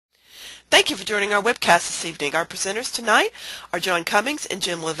Thank you for joining our webcast this evening. Our presenters tonight are John Cummings and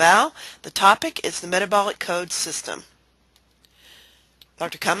Jim Laval. The topic is the Metabolic Code System.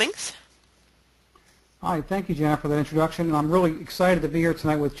 Dr. Cummings? Hi, thank you, Jenna, for that introduction. And I'm really excited to be here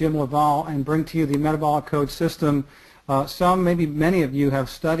tonight with Jim Laval and bring to you the Metabolic Code System. Some, maybe many of you have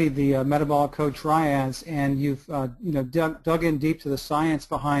studied the Metabolic Code triads, and you've dug in deep to the science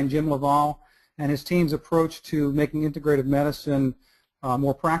behind Jim Laval and his team's approach to making integrative medicine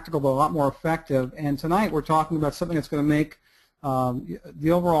more practical but a lot more effective. And tonight we're talking about something that's going to make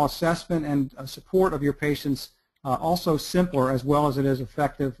the overall assessment and support of your patients also simpler as well as it is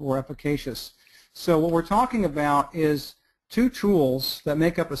effective or efficacious. So what we're talking about is two tools that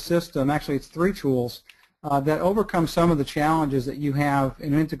make up a system. Actually, it's three tools that overcome some of the challenges that you have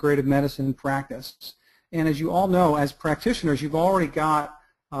in integrative medicine practice. And as you all know, as practitioners, you've already got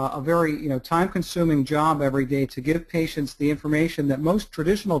a very time-consuming job every day to give patients the information that most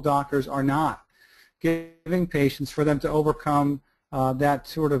traditional doctors are not giving patients for them to overcome that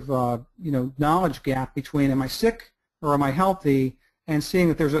sort of knowledge gap between am I sick or am I healthy, and seeing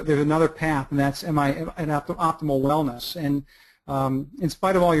that there's another path, and that's am I at optimal wellness. And in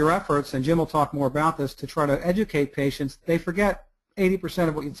spite of all your efforts, and Jim will talk more about this, to try to educate patients, they forget 80%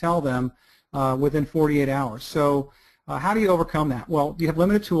 of what you tell them within 48 hours. So how do you overcome that? Well, you have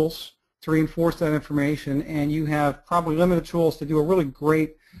limited tools to reinforce that information, and you have probably limited tools to do a really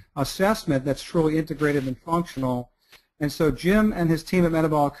great assessment that's truly integrative and functional. And so Jim and his team at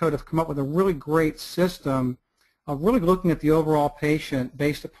Metabolic Code have come up with a really great system of really looking at the overall patient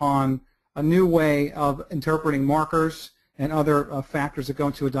based upon a new way of interpreting markers and other factors that go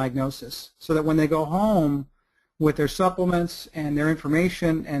into a diagnosis, so that when they go home with their supplements and their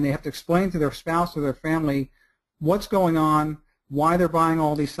information and they have to explain to their spouse or their family what's going on, why they're buying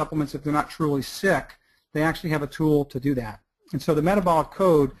all these supplements if they're not truly sick, they actually have a tool to do that. And so the Metabolic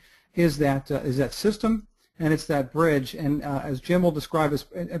Code is that system, and it's that bridge. And as Jim will describe as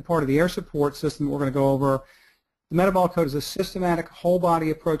part of the air support system we're going to go over, the Metabolic Code is a systematic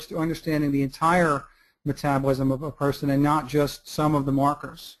whole-body approach to understanding the entire metabolism of a person and not just some of the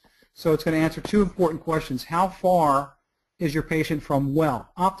markers. So it's going to answer two important questions. How far is your patient from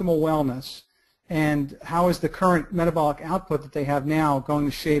optimal wellness? And how is the current metabolic output that they have now going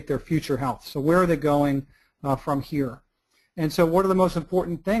to shape their future health? So where are they going from here? And so what are the most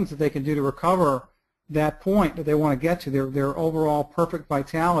important things that they can do to recover that point that they want to get to, their overall perfect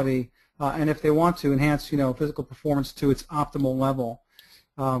vitality, and if they want to enhance physical performance to its optimal level.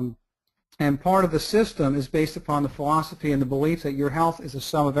 And part of the system is based upon the philosophy and the belief that your health is a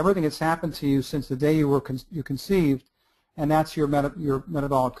sum of everything that's happened to you since the day you were conceived, and that's your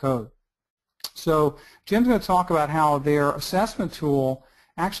metabolic code. So Jim's going to talk about how their assessment tool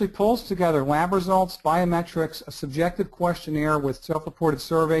actually pulls together lab results, biometrics, a subjective questionnaire with self-reported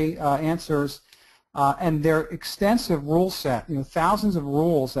survey answers, and their extensive rule set, thousands of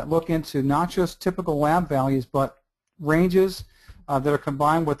rules that look into not just typical lab values, but ranges that are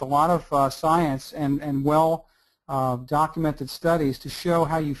combined with a lot of science and well documented studies to show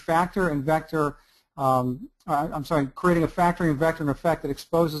how you factor and vector creating a factoring and vectoring effect that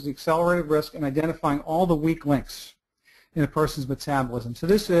exposes the accelerated risk and identifying all the weak links in a person's metabolism. So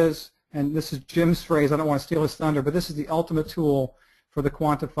this is Jim's phrase, I don't want to steal his thunder, but this is the ultimate tool for the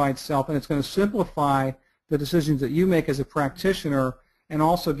quantified self, and it's going to simplify the decisions that you make as a practitioner and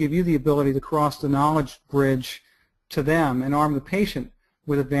also give you the ability to cross the knowledge bridge to them and arm the patient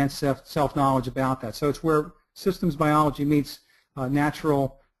with advanced self-knowledge about that. So it's where systems biology meets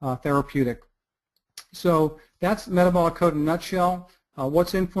natural therapeutic. So that's Metabolic Code in a nutshell.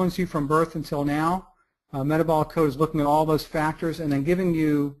 What's influenced you from birth until now? Metabolic Code is looking at all those factors and then giving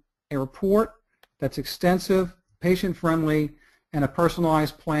you a report that's extensive, patient-friendly, and a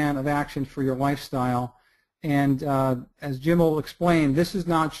personalized plan of action for your lifestyle. And as Jim will explain, this is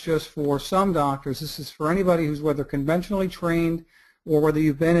not just for some doctors. This is for anybody who's whether conventionally trained or whether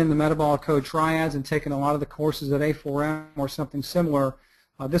you've been in the Metabolic Code triads and taken a lot of the courses at A4M or something similar.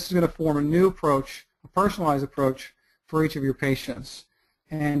 This is going to form a new approach, a personalized approach for each of your patients.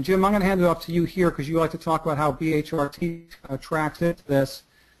 And Jim, I'm going to hand it off to you here because you like to talk about how BHRT tracks into this.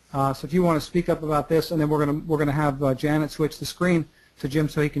 So if you want to speak up about this, and then we're going to have Janet switch the screen to Jim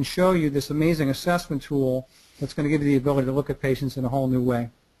so he can show you this amazing assessment tool that's going to give you the ability to look at patients in a whole new way.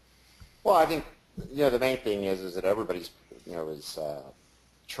 Well, I think the main thing is that everybody's is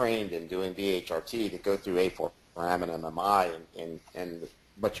trained in doing BHRT to go through A4M and MMI, and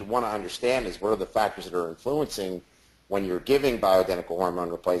what you want to understand is what are the factors that are influencing when you're giving bioidentical hormone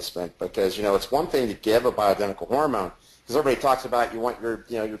replacement, because it's one thing to give a bioidentical hormone because everybody talks about you want your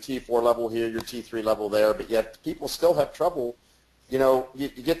your T4 level here, your T3 level there, but yet people still have trouble you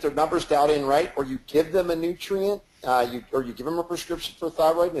get their numbers dialed in right, or you give them a nutrient, or you give them a prescription for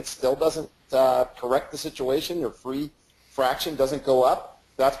thyroid, and it still doesn't correct the situation, your free fraction doesn't go up,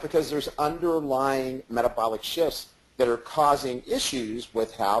 that's because there's underlying metabolic shifts that are causing issues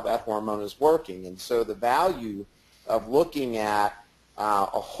with how that hormone is working. And so the value of looking at a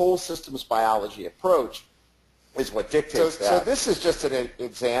whole systems biology approach is what dictates that. So this is just an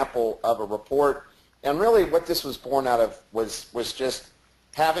example of a report, and really what this was born out of was just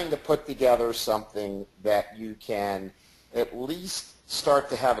having to put together something that you can at least start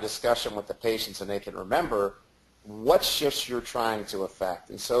to have a discussion with the patients and they can remember what shifts you're trying to affect.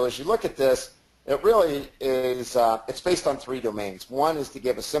 And so as you look at this, it really is, it's based on 3 domains. One is to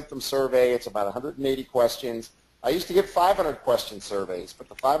give a symptom survey. It's about 180 questions. I used to give 500 question surveys, but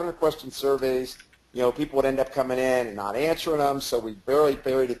the 500 question surveys, people would end up coming in and not answering them, so we barely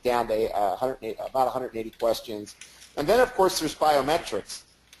buried it down to about 180 questions. And then, of course, there's biometrics.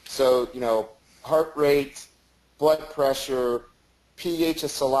 So, heart rate, blood pressure, pH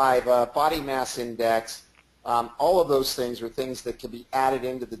of saliva, body mass index, all of those things are things that can be added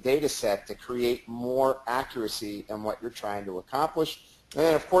into the data set to create more accuracy in what you're trying to accomplish. And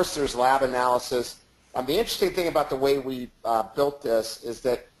then, of course, there's lab analysis. The interesting thing about the way we built this is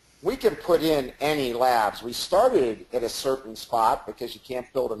that we can put in any labs. We started at a certain spot because you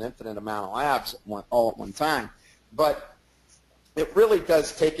can't build an infinite amount of labs all at one time. But it really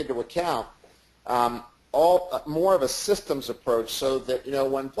does take into account more of a systems approach, so that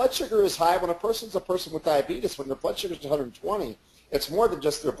when blood sugar is high, when a person's a person with diabetes, when their blood sugar is 120, it's more than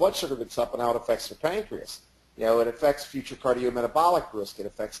just their blood sugar that's up and out. It affects their pancreas. It affects future cardiometabolic risk. It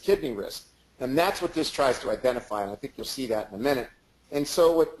affects kidney risk. And that's what this tries to identify, and I think you'll see that in a minute. And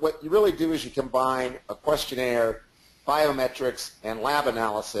so what you really do is you combine a questionnaire, biometrics, and lab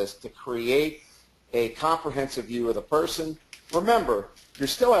analysis to create a comprehensive view of the person. Remember, you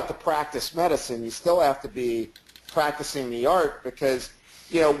still have to practice medicine. You still have to be practicing the art, because,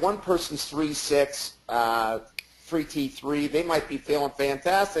 one person's 3.6, 3T3, they might be feeling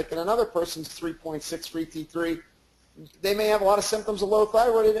fantastic, and another person's 3.6, 3T3, they may have a lot of symptoms of low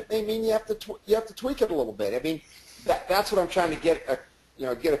thyroid, and it may mean you have to tweak it a little bit. I mean, that's what I'm trying to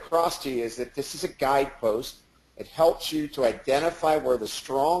get across to you, is that this is a guidepost. It helps you to identify where the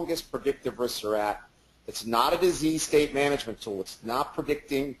strongest predictive risks are at. It's not a disease state management tool. It's not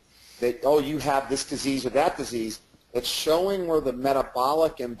predicting that, oh, you have this disease or that disease. It's showing where the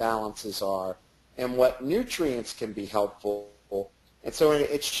metabolic imbalances are and what nutrients can be helpful. And so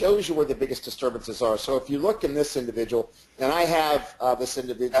it shows you where the biggest disturbances are. So if you look in this individual, and I have this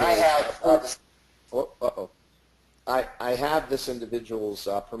individual. I have this individual's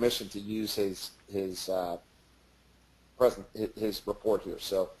permission to use his report here,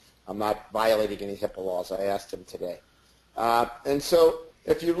 so I'm not violating any HIPAA laws. I asked him today. And so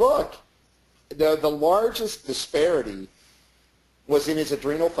if you look, the largest disparity was in his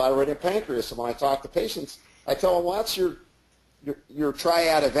adrenal, thyroid, and pancreas. And when I talk to patients, I tell them, well, that's your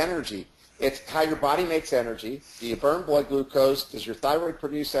triad of energy. It's how your body makes energy. Do you burn blood glucose? Does your thyroid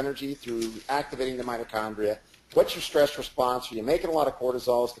produce energy through activating the mitochondria? What's your stress response? Are you making a lot of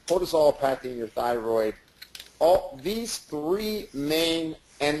cortisol? Is the cortisol impacting your thyroid? All these 3 main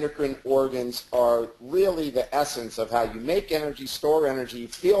endocrine organs are really the essence of how you make energy, store energy,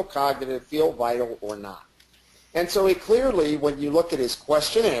 feel cognitive, feel vital, or not. And so he clearly, when you look at his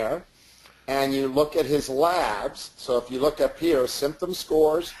questionnaire and you look at his labs, so if you look up here, symptom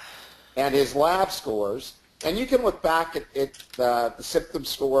scores and his lab scores, and you can look back at the symptom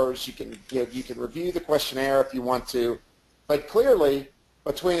scores. You can review the questionnaire if you want to, but clearly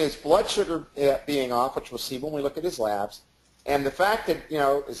between his blood sugar being off, which we'll see when we look at his labs, and the fact that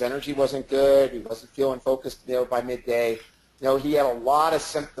his energy wasn't good, he wasn't feeling focused by midday, he had a lot of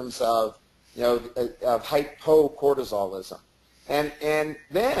symptoms of of hypocortisolism. And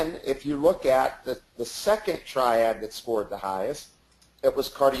then if you look at the second triad that scored the highest, it was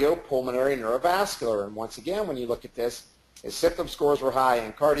cardiopulmonary neurovascular. And once again, when you look at this, his symptom scores were high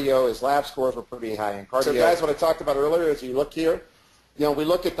in cardio, his lab scores were pretty high in cardio. So guys, what I talked about earlier is you look here, we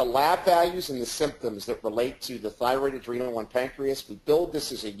look at the lab values and the symptoms that relate to the thyroid, adrenal, and pancreas. We build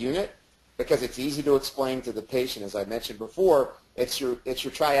this as a unit because it's easy to explain to the patient. As I mentioned before, it's your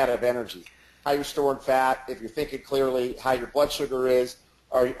triad of energy. How you're storing fat, if you're thinking clearly, how your blood sugar is,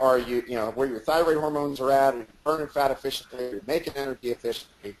 are you, where your thyroid hormones are at, are you burning fat efficiently, are you making energy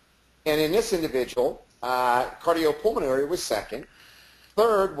efficiently. And in this individual, cardiopulmonary was second.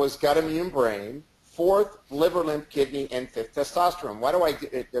 Third was gut, immune, brain. Fourth, liver, lymph, kidney, and fifth, testosterone. Why do I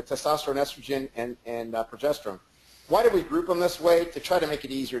testosterone, estrogen, and progesterone? Why do we group them this way? To try to make it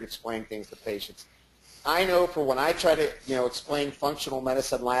easier to explain things to patients. I know for when I try to, explain functional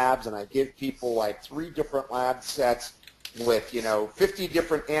medicine labs, and I give people like 3 different lab sets with, 50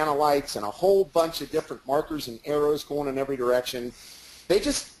 different analytes and a whole bunch of different markers and arrows going in every direction, they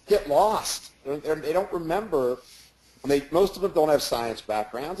just get lost. They don't remember. Most of them don't have science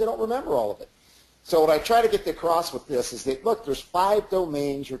backgrounds. They don't remember all of it. So what I try to get across with this is that, look, there's 5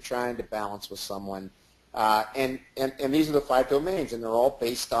 domains you're trying to balance with someone, and these are the 5 domains, and they're all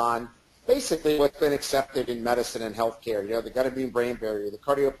based on basically what's been accepted in medicine and healthcare. The gut-brain barrier, the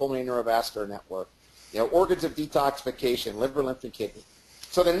cardiopulmonary neurovascular network, organs of detoxification, liver, lymph, and kidney.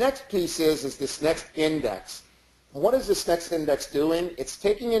 So the next piece is this next index. What is this next index doing? It's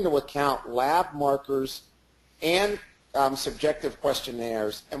taking into account lab markers and subjective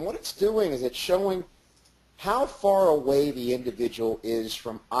questionnaires, and what it's doing is it's showing how far away the individual is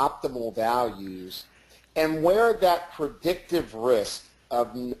from optimal values and where that predictive risk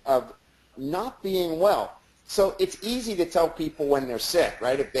of not being well. So it's easy to tell people when they're sick,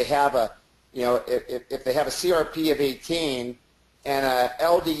 right? If they have a, if they have a CRP of 18 and a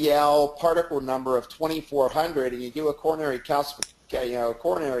LDL particle number of 2,400, and you do a coronary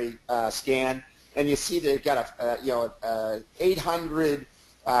coronary scan, and you see they've got a 800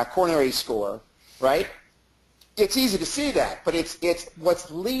 coronary score, right? It's easy to see that, but it's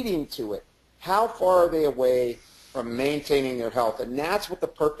what's leading to it. How far are they away from maintaining their health? And that's what the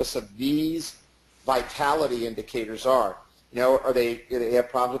purpose of these vitality indicators are. Do they have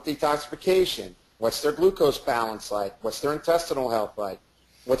problems with detoxification? What's their glucose balance like? What's their intestinal health like?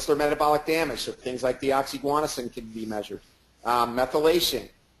 What's their metabolic damage? So things like deoxyguanosine can be measured. Methylation.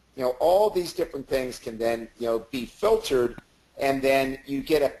 All these different things can then, be filtered, and then you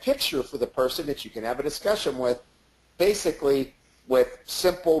get a picture for the person that you can have a discussion with, basically with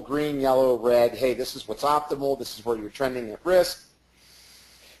simple green, yellow, red. Hey, this is what's optimal. This is where you're trending at risk.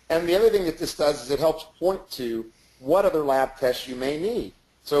 And the other thing that this does is it helps point to what other lab tests you may need.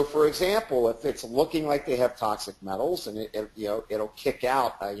 So, for example, if it's looking like they have toxic metals, and it'll kick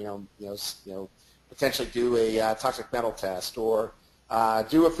out, potentially do a toxic metal test, or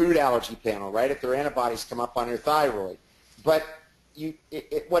do a food allergy panel, right? If their antibodies come up on your thyroid, but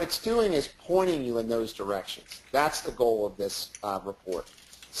what it's doing is pointing you in those directions. That's the goal of this report.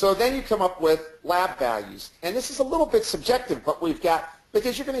 So then you come up with lab values, and this is a little bit subjective, but we've got,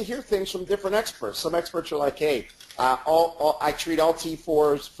 because you're going to hear things from different experts. Some experts are like, hey, I treat all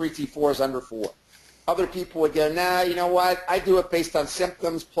T4s, free T4s under 4. Other people would go, nah, you know what, I do it based on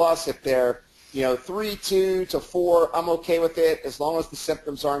symptoms, plus if they're 3, 2 to 4, I'm okay with it. As long as the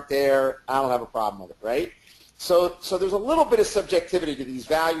symptoms aren't there, I don't have a problem with it, right? So there's a little bit of subjectivity to these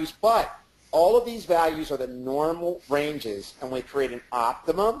values, but all of these values are the normal ranges, and we create an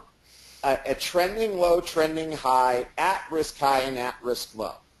optimum, a trending low, trending high, at-risk high, and at-risk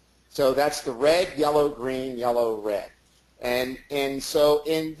low. So that's the red, yellow, green, yellow, red. And so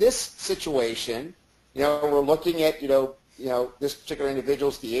in this situation, we're looking at, this particular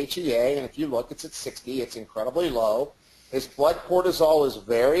individual's DHEA, and if you look, it's at 60. It's incredibly low. His blood cortisol is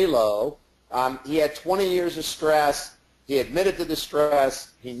very low. He had 20 years of stress. He admitted to the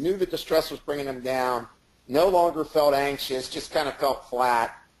stress. He knew that the stress was bringing him down. No longer felt anxious, just kind of felt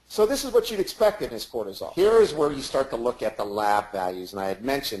flat. So this is what you'd expect in his cortisol. Here is where you start to look at the lab values, and I had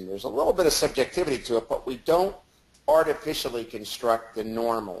mentioned there's a little bit of subjectivity to it, but we don't artificially construct the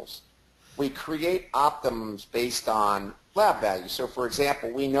normals. We create optimums based on lab values. So, for example,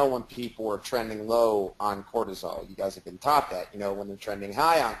 we know when people are trending low on cortisol. You guys have been taught that. When they're trending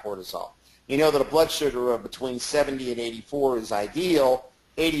high on cortisol. You know that a blood sugar of between 70 and 84 is ideal.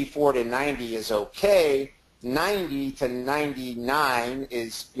 84 to 90 is okay. 90 to 99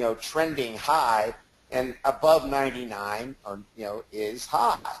 is, trending high, and above 99 is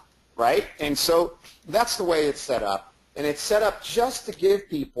high, right? And so that's the way it's set up. And it's set up just to give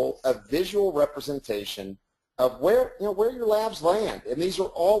people a visual representation of where your labs land. And these are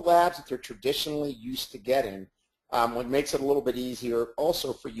all labs that they're traditionally used to getting, what makes it a little bit easier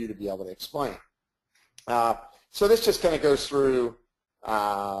also for you to be able to explain. So this just kind of goes through,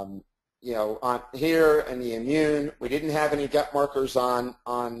 on here in the immune. We didn't have any gut markers on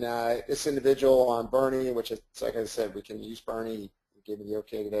this individual, on Bernie, which is, like I said, we can use Bernie. He gave me the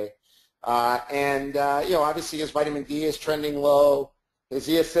okay today. Obviously his vitamin D is trending low. His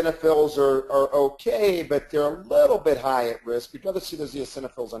eosinophils are okay, but they're a little bit high at risk. We'd rather see those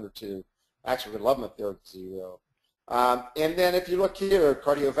eosinophils under 2. Actually, we'd love them if they're 0. And then if you look here,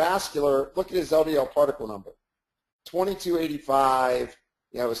 cardiovascular, look at his LDL particle number, 2285.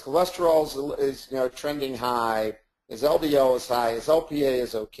 His cholesterol is trending high. His LDL is high. His LPA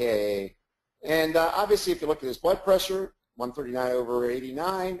is okay. And obviously, if you look at his blood pressure, 139 over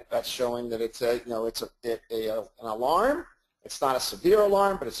 89. That's showing that it's a, an alarm. It's not a severe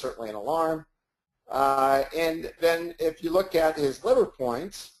alarm, but it's certainly an alarm. And then if you look at his liver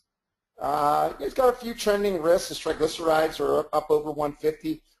points, he's got a few trending risks. His triglycerides are up over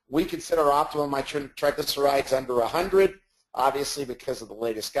 150. We consider optimum my triglycerides under 100, obviously because of the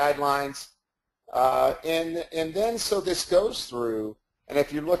latest guidelines. And then so this goes through, and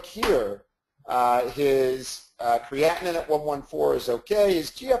if you look here, his creatinine at 114 is okay.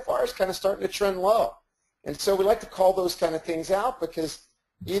 His GFR is kind of starting to trend low. And so we like to call those kind of things out because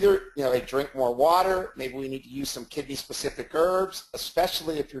either, they drink more water, maybe we need to use some kidney-specific herbs,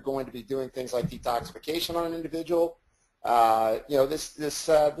 especially if you're going to be doing things like detoxification on an individual. The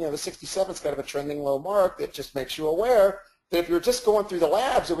 67's kind of a trending low mark that just makes you aware that if you're just going through the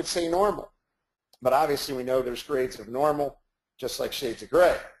labs, it would say normal. But obviously we know there's grades of normal, just like shades of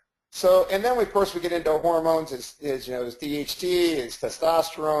gray. So, and then of course we get into hormones, his DHT, his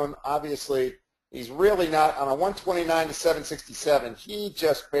testosterone. Obviously, he's really not, on a 129 to 767, he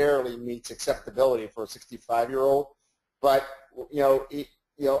just barely meets acceptability for a 65-year-old. But,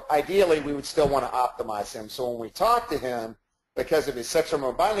 ideally we would still want to optimize him. So when we talk to him, because of his sex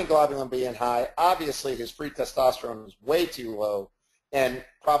hormone binding globulin being high, obviously his free testosterone is way too low, and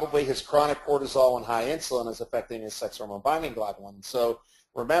probably his chronic cortisol and high insulin is affecting his sex hormone binding globulin. So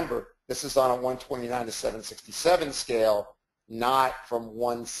remember, this is on a 129 to 767 scale, not from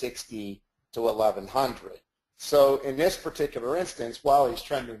 160 to 1100. So in this particular instance, while he's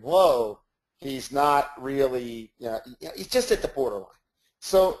trending low, he's not really, he's just at the borderline.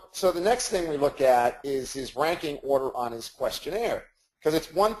 So the next thing we look at is his ranking order on his questionnaire. Because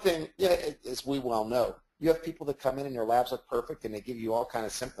it's one thing, as we well know, you have people that come in and their labs look perfect and they give you all kinds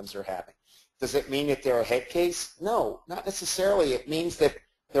of symptoms they're having. Does it mean that they're a head case? No, not necessarily. It means that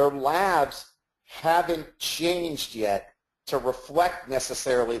their labs haven't changed yet to reflect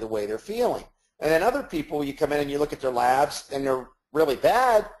necessarily the way they're feeling. And then other people, you come in and you look at their labs and they're really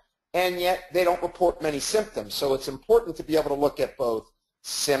bad, and yet they don't report many symptoms. So it's important to be able to look at both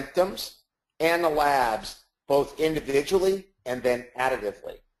symptoms and the labs, both individually and then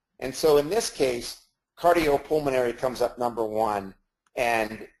additively. And so in this case, cardiopulmonary comes up number 1,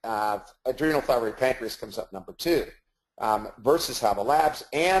 and adrenal thyroid pancreas comes up number 2, versus how the labs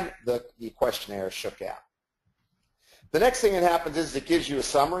and the questionnaire shook out. The next thing that happens is it gives you a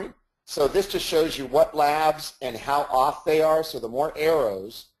summary. So this just shows you what labs and how off they are. So the more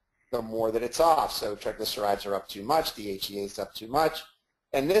arrows, the more that it's off. So triglycerides are up too much, DHEA is up too much.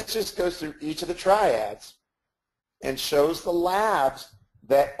 And this just goes through each of the triads and shows the labs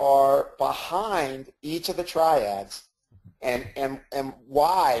that are behind each of the triads and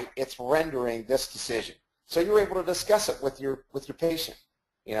why it's rendering this decision. So you're able to discuss it with your patient,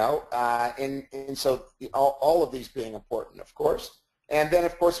 and so all of these being important, of course. And then,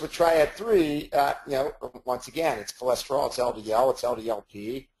 of course, with triad 3, once again, it's cholesterol, it's LDL, it's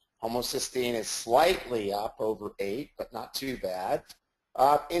LDLP. Homocysteine is slightly up over 8, but not too bad.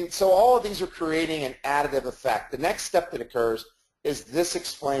 And so all of these are creating an additive effect. The next step that occurs is this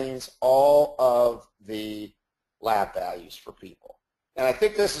explains all of the lab values for people. And I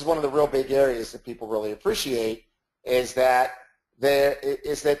think this is one of the real big areas that people really appreciate is that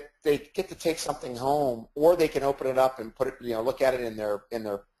they get to take something home, or they can open it up and put it, look at it in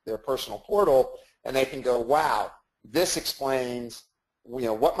their personal portal, and they can go, wow, this explains,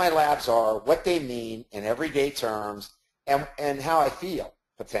 what my labs are, what they mean in everyday terms, and how I feel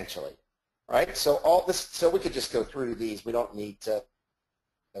potentially, right? So all this, so we could just go through these. We don't need to,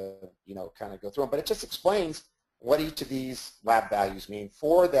 kind of go through them, but it just explains what each of these lab values mean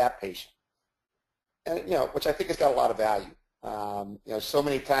for that patient, and which I think has got a lot of value. So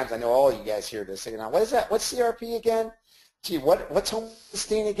many times I know all of you guys hear this saying, now, what is that? What's CRP again? Gee, what's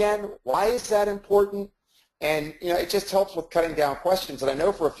homocysteine again? Why is that important? And it just helps with cutting down questions. And I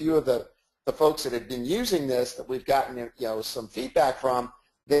know for a few of the folks that have been using this that we've gotten some feedback from,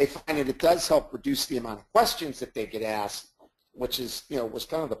 they find that it does help reduce the amount of questions that they get asked, which is was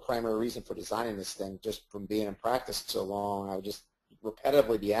kind of the primary reason for designing this thing. Just from being in practice so long, I would just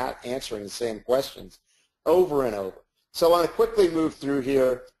repetitively be answering the same questions over and over. So I want to quickly move through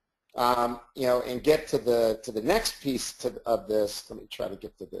here, and get to the next piece of this. Let me try to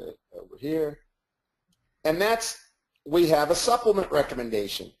get to over here, and that's we have a supplement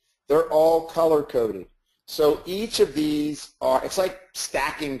recommendation. They're all color coded. So each of these are, it's like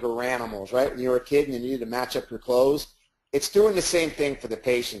stacking Garanimals, right? When you were a kid and you needed to match up your clothes, it's doing the same thing for the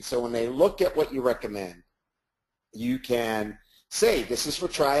patient. So when they look at what you recommend, you can say, this is for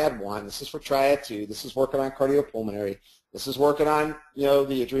triad 1, this is for triad 2, this is working on cardiopulmonary, this is working on,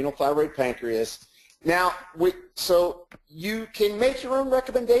 the adrenal thyroid pancreas, Now, so you can make your own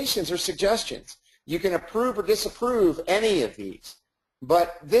recommendations or suggestions. You can approve or disapprove any of these.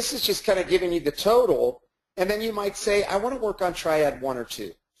 But this is just kind of giving you the total, and then you might say, I want to work on triad 1 or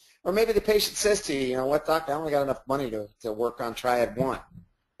 2. Or maybe the patient says to you, you know what, doc, I only got enough money to work on triad 1.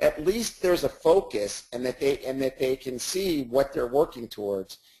 At least there's a focus, and that they can see what they're working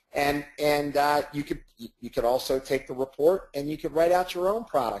towards. And you could also take the report, and you could write out your own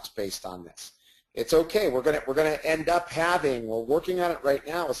products based on this. It's okay. We're gonna end up having, we're working on it right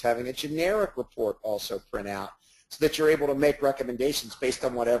now, is having a generic report also print out, so that you're able to make recommendations based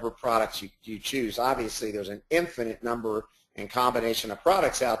on whatever products you choose. Obviously, there's an infinite number and combination of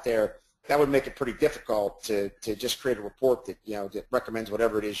products out there. That would make it pretty difficult to just create a report that, you know, that recommends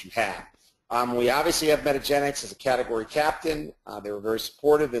whatever it is you have. We obviously have Metagenics as a category captain. They were very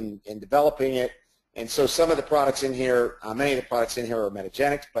supportive in developing it. And so some of the products in here, many of the products in here are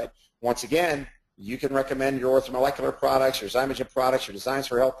Metagenics, but once again, you can recommend your orthomolecular products, your Zymogen products, your Designs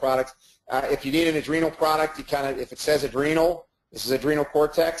for Health products. If you need an adrenal product, you kind of, if it says adrenal, this is adrenal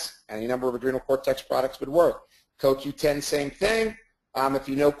cortex, any number of adrenal cortex products would work. CoQ10, same thing. If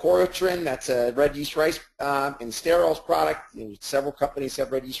you know Corotrin, that's a red yeast rice in sterols product. You know, several companies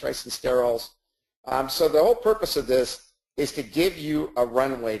have red yeast rice in sterols. So the whole purpose of this is to give you a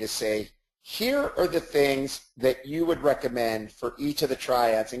runway to say, here are the things that you would recommend for each of the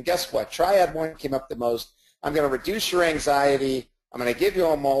triads. And guess what? Triad 1 came up the most. I'm going to reduce your anxiety. I'm going to give you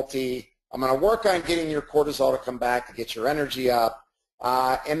a multi. I'm going to work on getting your cortisol to come back to get your energy up.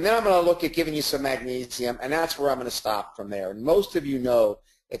 And then I'm going to look at giving you some magnesium, and that's where I'm going to stop from there. And most of you know,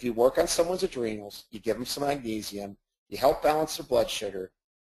 if you work on someone's adrenals, you give them some magnesium, you help balance their blood sugar,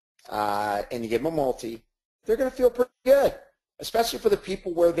 and you give them a multi, they're going to feel pretty good, especially for the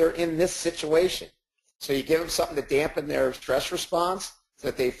people where they're in this situation. So you give them something to dampen their stress response so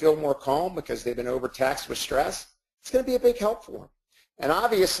that they feel more calm because they've been overtaxed with stress. It's going to be a big help for them. And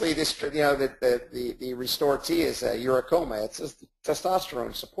obviously, this, you know, the Restore T is a Uricoma. It's a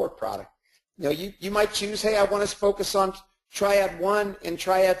testosterone support product. You know, you might choose, hey, I want to focus on Triad 1 and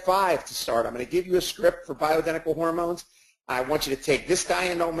Triad 5 to start. I'm going to give you a script for bioidentical hormones. I want you to take this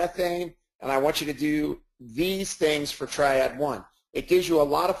diindolylmethane, and I want you to do these things for Triad 1. It gives you a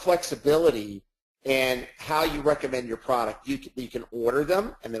lot of flexibility in how you recommend your product. You can order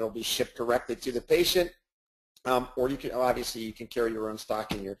them, and then it'll be shipped directly to the patient. Or you can, obviously, you can carry your own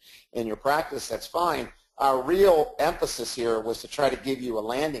stock in your practice. That's fine. Our real emphasis here was to try to give you a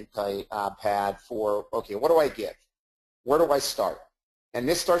landing pad for, okay, what do I give? Where do I start? And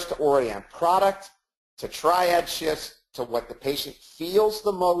this starts to orient product to triad shifts to what the patient feels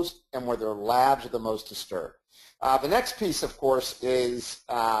the most and where their labs are the most disturbed. The next piece, of course, is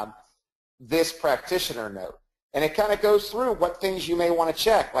this practitioner note. And it kind of goes through what things you may want to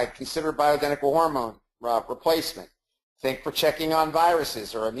check, like consider bioidentical hormone replacement. Think for checking on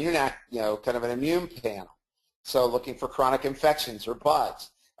viruses or immune, kind of an immune panel. So looking for chronic infections or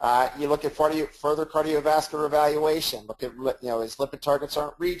bugs. You look at further cardiovascular evaluation. Look at, as lipid targets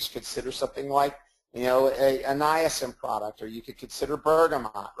aren't reached, consider something like, a niacin product, or you could consider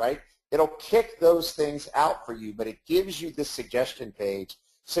bergamot, right? It'll kick those things out for you, but it gives you this suggestion page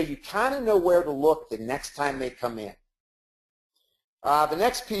so you kind of know where to look the next time they come in. The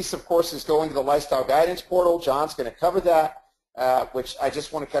next piece, of course, is going to the Lifestyle Guidance Portal. John's going to cover that, which I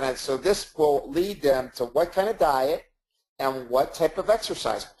just want to kind of, so this will lead them to what kind of diet and what type of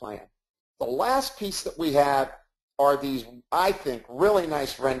exercise plan. The last piece that we have are these, I think, really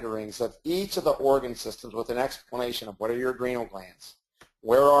nice renderings of each of the organ systems with an explanation of what are your adrenal glands,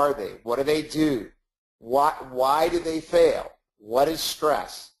 where are they, what do they do, why do they fail, what is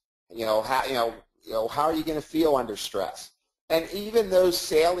stress, how are you going to feel under stress. And even those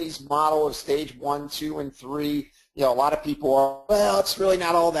Saley's model of stage 1, 2, and 3, a lot of people are, well, it's really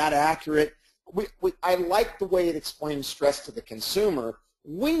not all that accurate. I like the way it explains stress to the consumer.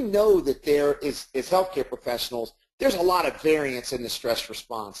 We know that there is, as healthcare professionals, there's a lot of variance in the stress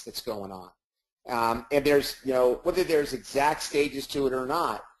response that's going on. And there's, whether there's exact stages to it or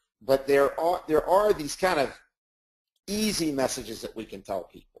not, but there are these kind of easy messages that we can tell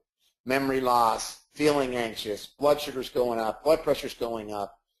people. Memory loss, feeling anxious, blood sugar's going up, blood pressure's going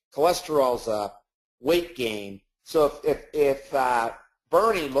up, cholesterol's up, weight gain. So if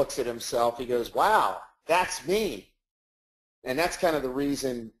Bernie looks at himself, he goes, wow, that's me. And that's kind of the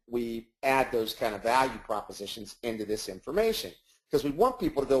reason we add those kind of value propositions into this information, because we want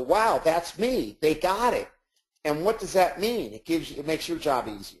people to go, wow, that's me. They got it. And what does that mean? It makes your job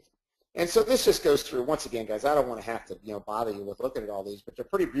easier. And so this just goes through, once again, guys, I don't want to have to bother you with looking at all these, but they're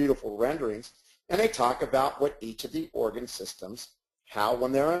pretty beautiful renderings. And they talk about what each of the organ systems how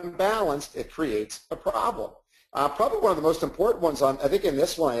when they're imbalanced, it creates a problem. Probably one of the most important ones I think in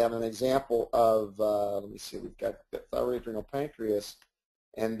this one I have an example of, let me see, we've got the thyroid, adrenal, pancreas,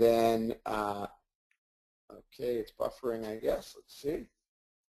 and then, okay, it's buffering, I guess. Let's see.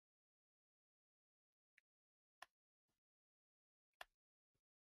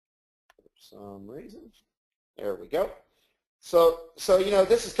 For some reason. There we go. So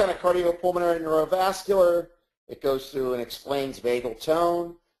this is kind of cardiopulmonary neurovascular. It goes through and explains vagal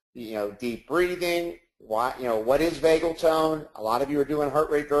tone, deep breathing. Why, what is vagal tone? A lot of you are doing heart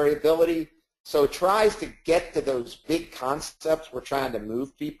rate variability. So it tries to get to those big concepts we're trying to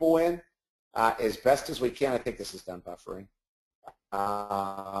move people in as best as we can. I think this is done buffering.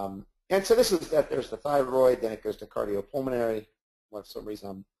 And so this is that. There's the thyroid. Then it goes to cardiopulmonary. Well, for some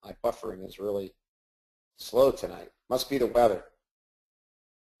reason my buffering is really slow tonight. Must be the weather.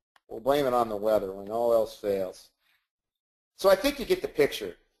 We'll blame it on the weather when all else fails. So I think you get the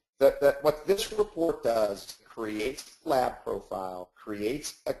picture. That what this report does, creates a lab profile,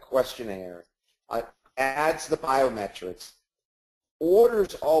 creates a questionnaire, adds the biometrics,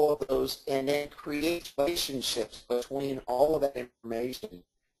 orders all of those, and then creates relationships between all of that information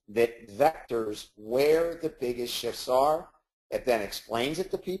that vectors where the biggest shifts are. It then explains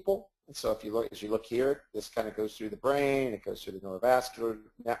it to people. And so if you look, as you look here, this kind of goes through the brain, it goes through the neurovascular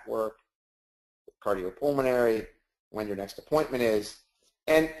network, cardiopulmonary, when your next appointment is.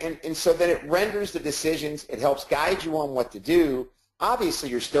 And so then it renders the decisions. It helps guide you on what to do. Obviously,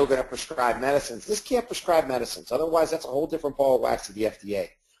 you're still going to prescribe medicines. This can't prescribe medicines. Otherwise, that's a whole different ball of wax to the FDA.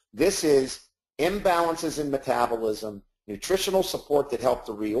 This is imbalances in metabolism, nutritional support that help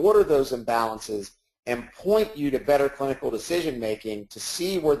to reorder those imbalances and point you to better clinical decision-making to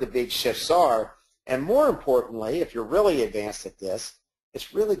see where the big shifts are. And more importantly, if you're really advanced at this,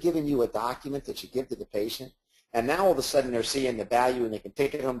 it's really giving you a document that you give to the patient. And now all of a sudden they're seeing the value and they can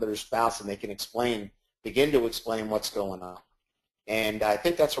take it home to their spouse and they can begin to explain what's going on. And I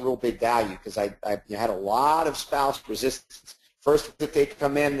think that's a real big value because I had a lot of spouse resistance. First visit they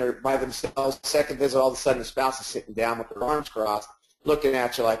come in, they're by themselves. Second visit, all of a sudden the spouse is sitting down with their arms crossed, looking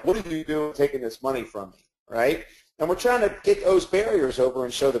at you like, what are you doing taking this money from me, right? And we're trying to get those barriers over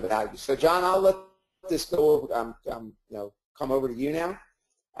and show the value. So John, I'll let this go over, come over to you now.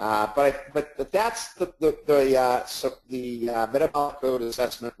 But that's the metabolic code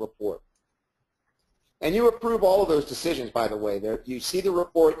assessment report. And you approve all of those decisions, by the way. There, you see the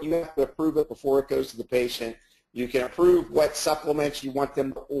report, you have to approve it before it goes to the patient. You can approve what supplements you want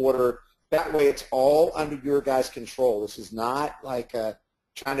them to order. That way it's all under your guys' control. This is not like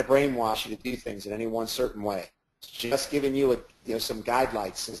trying to brainwash you to do things in any one certain way. It's just giving you some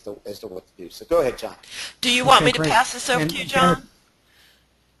guidelines as to what to do. So go ahead, John. Do you want me to pass this over to you, John?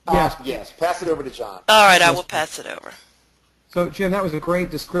 Yes, pass it over to John. All right, I will pass it over. So, Jim, that was a great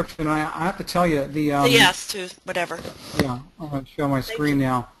description. I have to tell you, yes, to whatever. Yeah, I'm going to show my screen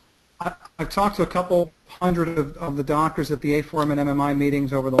now. I've talked to a couple hundred of the doctors at the A4M and MMI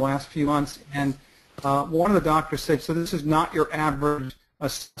meetings over the last few months, and one of the doctors said, so this is not your average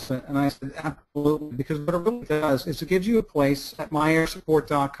assessment. And I said, absolutely, because what it really does is it gives you a place at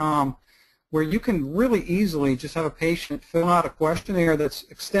myairsupport.com where you can really easily just have a patient fill out a questionnaire that's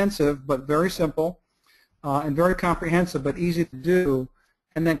extensive but very simple and very comprehensive but easy to do,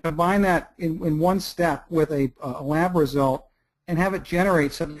 and then combine that in one step with a lab result and have it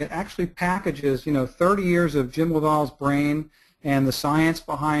generate something that actually packages 30 years of Jim Laval's brain and the science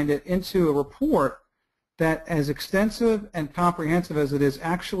behind it into a report that, as extensive and comprehensive as it is,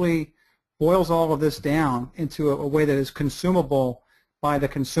 actually boils all of this down into a way that is consumable by the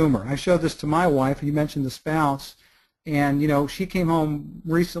consumer. I showed this to my wife. You mentioned the spouse, and she came home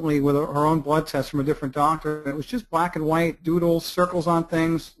recently with her own blood test from a different doctor. It was just black and white, doodles, circles on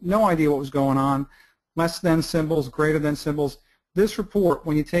things, no idea what was going on, less than symbols, greater than symbols. This report,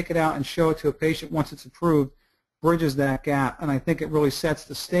 when you take it out and show it to a patient once it's approved, bridges that gap, and I think it really sets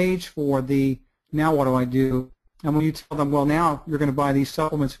the stage for the now what do I do? And when you tell them, well, now you're going to buy these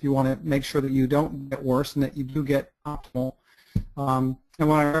supplements if you want to make sure that you don't get worse and that you do get optimal. And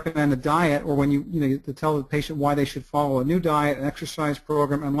when I recommend a diet, or when you to tell the patient why they should follow a new diet, an exercise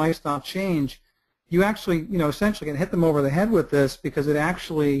program, and lifestyle change, you actually essentially can hit them over the head with this, because it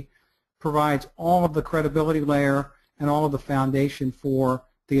actually provides all of the credibility layer and all of the foundation for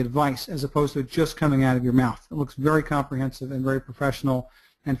the advice, as opposed to just coming out of your mouth. It looks very comprehensive and very professional.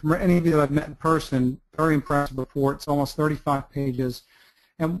 And from any of you that I've met in person, very impressive report. It's almost 35 pages.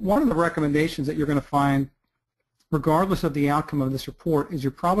 And one of the recommendations that you're going to find, regardless of the outcome of this report, is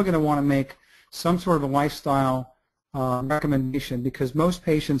you're probably going to want to make some sort of a lifestyle recommendation, because most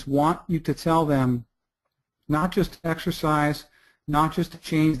patients want you to tell them not just to exercise, not just to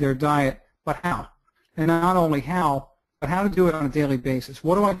change their diet, but how. And not only how, but how to do it on a daily basis.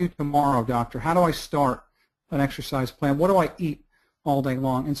 What do I do tomorrow, doctor? How do I start an exercise plan? What do I eat all day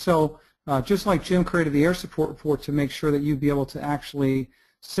long? And so just like Jim created the air support report to make sure that you'd be able to actually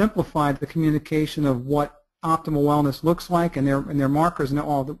simplify the communication of what optimal wellness looks like and their markers and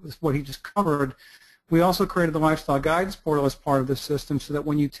all what he just covered, we also created the lifestyle guidance portal as part of this system so that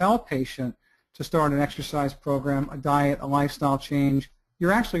when you tell a patient to start an exercise program, a diet, a lifestyle change,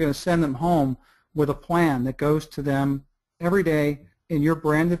 you're actually going to send them home with a plan that goes to them every day in your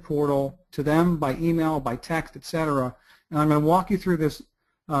branded portal, to them by email, by text, etc. And I'm going to walk you through this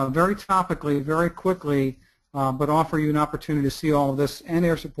very topically, very quickly, but offer you an opportunity to see all of this and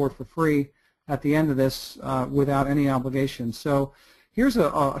air support for free at the end of this without any obligation. So here's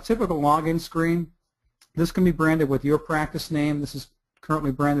a typical login screen. This can be branded with your practice name. This is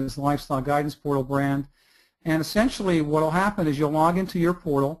currently branded as the Lifestyle Guidance Portal brand. And essentially what will happen is you'll log into your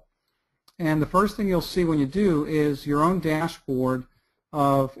portal, and the first thing you'll see when you do is your own dashboard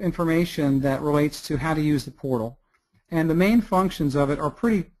of information that relates to how to use the portal. And the main functions of it are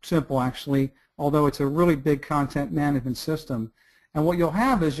pretty simple, actually, although it's a really big content management system. And what you'll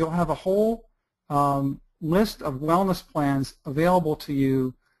have is you'll have a whole list of wellness plans available to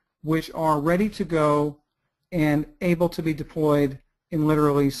you which are ready to go and able to be deployed in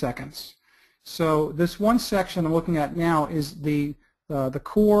literally seconds. So this one section I'm looking at now is the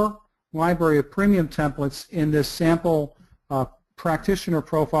core library of premium templates in this sample practitioner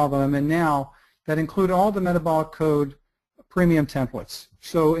profile that I'm in now that include all the Metabolic Code premium templates.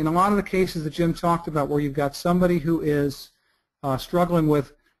 So in a lot of the cases that Jim talked about where you've got somebody who is struggling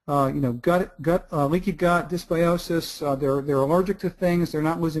with leaky gut, dysbiosis, they're allergic to things, they're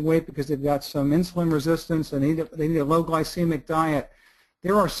not losing weight because they've got some insulin resistance and they need a low glycemic diet,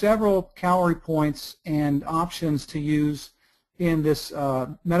 there are several calorie points and options to use in this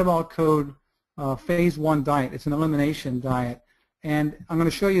Metabolic Code Phase 1 diet. It's an elimination diet. And I'm going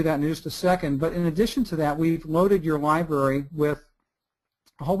to show you that in just a second. But in addition to that, we've loaded your library with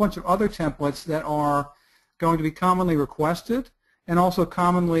a whole bunch of other templates that are going to be commonly requested and also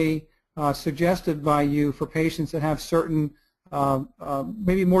commonly suggested by you for patients that have certain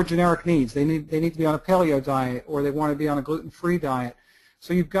maybe more generic needs. They need to be on a paleo diet or they want to be on a gluten-free diet.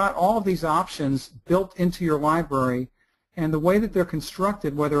 So you've got all of these options built into your library, and the way that they're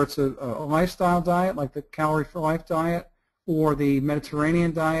constructed, whether it's a lifestyle diet like the Calorie for Life diet or the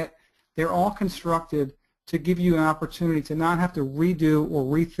Mediterranean diet, they're all constructed to give you an opportunity to not have to redo or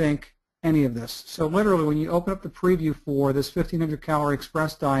rethink any of this. So literally when you open up the preview for this 1500 calorie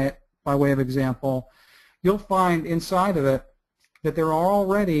express diet, by way of example, you'll find inside of it that there are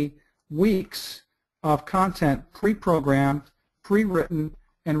already weeks of content pre-programmed, pre-written,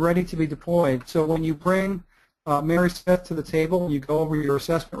 and ready to be deployed. So when you bring Mary Smith to the table, you go over your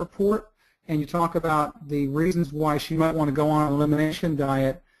assessment report, and you talk about the reasons why she might want to go on an elimination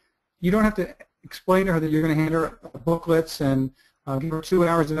diet, you don't have to explain to her that you're going to hand her booklets and give her 2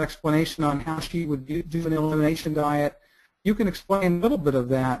 hours of explanation on how she would do an elimination diet. You can explain a little bit of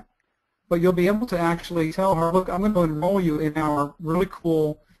that, but you'll be able to actually tell her, look, I'm going to enroll you in our really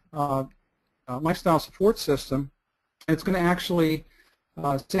cool lifestyle support system, and it's going to actually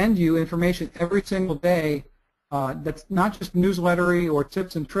send you information every single day that's not just newslettery or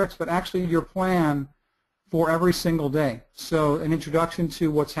tips and tricks, but actually your plan for every single day. So an introduction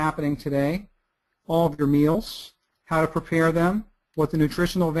to what's happening today, all of your meals, how to prepare them, what the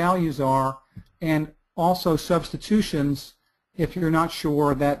nutritional values are, and also substitutions if you're not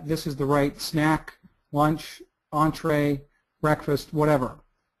sure that this is the right snack, lunch, entree, breakfast, whatever,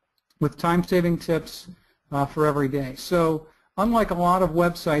 with time-saving tips for every day. So unlike a lot of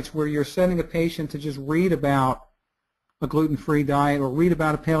websites where you're sending a patient to just read about a gluten-free diet or read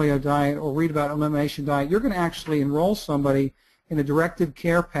about a paleo diet or read about an elimination diet, you're going to actually enroll somebody in a directed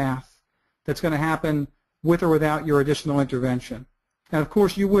care path that's going to happen with or without your additional intervention. And of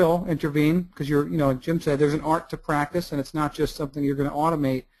course you will intervene because like Jim said, there's an art to practice and it's not just something you're going to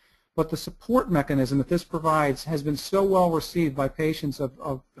automate. But the support mechanism that this provides has been so well received by patients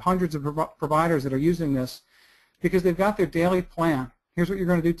of hundreds of providers that are using this because they've got their daily plan. Here's what you're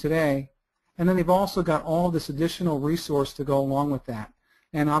going to do today. And then they've also got all of this additional resource to go along with that.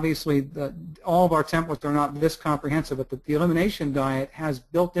 And obviously all of our templates are not this comprehensive, but the elimination diet has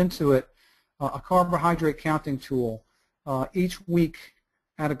built into it a carbohydrate counting tool, each week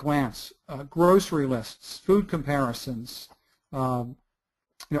at a glance, grocery lists, food comparisons, all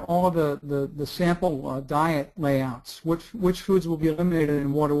of the sample diet layouts, which foods will be eliminated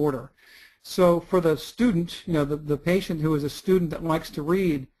in what order. So for the student, the patient who is a student that likes to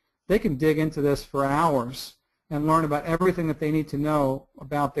read, they can dig into this for hours and learn about everything that they need to know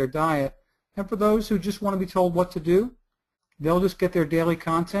about their diet. And for those who just want to be told what to do, they'll just get their daily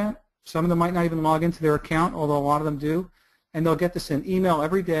content. Some of them might not even log into their account, although a lot of them do, and they'll get this in email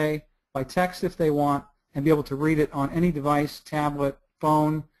every day, by text if they want, and be able to read it on any device, tablet,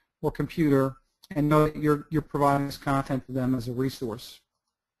 phone, or computer, and know that you're providing this content to them as a resource.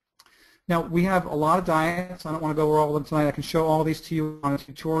 Now, we have a lot of diets. I don't want to go over all of them tonight. I can show all these to you on a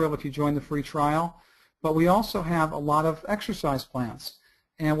tutorial if you join the free trial. But we also have a lot of exercise plans.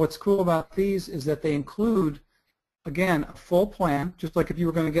 And what's cool about these is that they include, again, a full plan, just like if you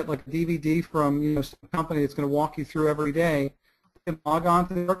were going to get like a DVD from some company that's going to walk you through every day. You can log on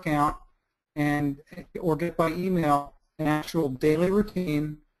to their account or get by email an actual daily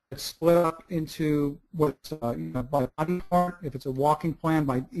routine that's split up into what's by body part, if it's a walking plan,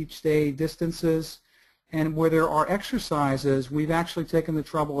 by each day distances, and where there are exercises, we've actually taken the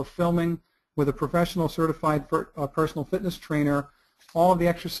trouble of filming with a professional certified personal fitness trainer all of the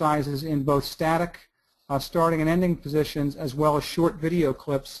exercises in both static starting and ending positions, as well as short video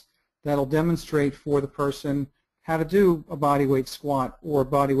clips that'll demonstrate for the person how to do a bodyweight squat or a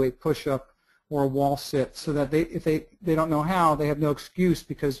bodyweight push-up or a wall sit, so that if they don't know how, they have no excuse,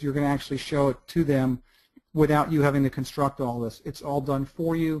 because you're going to actually show it to them without you having to construct all this. It's all done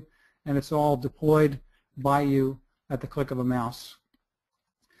for you, and it's all deployed by you at the click of a mouse.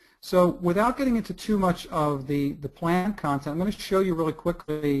 So without getting into too much of the plan content, I'm going to show you really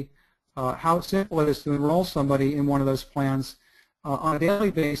quickly how simple it is to enroll somebody in one of those plans. On a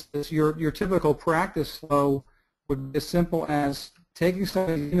daily basis, your typical practice flow would be as simple as taking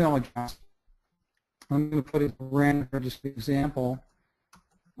somebody's email address. I'm going to put it random for just an example.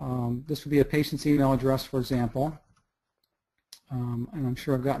 This would be a patient's email address, for example. And I'm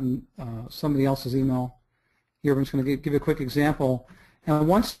sure I've gotten somebody else's email here. I'm just going to give you a quick example. And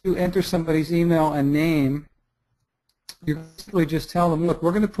once you enter somebody's email and name, you basically just tell them, look,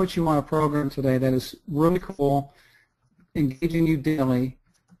 we're going to put you on a program today that is really cool, engaging you daily,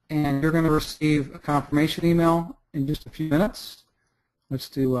 and you're going to receive a confirmation email in just a few minutes. Let's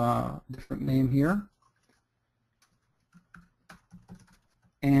do a different name here.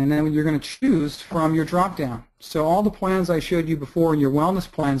 And then you're going to choose from your drop-down. So all the plans I showed you before in your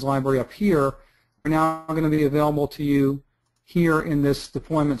wellness plans library up here are now going to be available to you here in this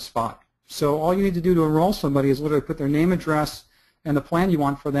deployment spot. So all you need to do to enroll somebody is literally put their name, address, and the plan you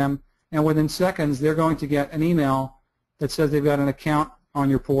want for them, and within seconds they're going to get an email that says they've got an account on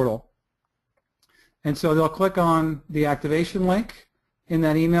your portal. And so they'll click on the activation link in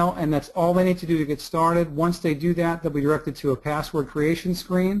that email, and that's all they need to do to get started. Once they do that, they'll be directed to a password creation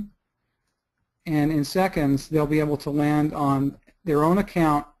screen, and in seconds they'll be able to land on their own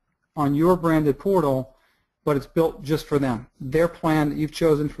account on your branded portal, but it's built just for them. Their plan that you've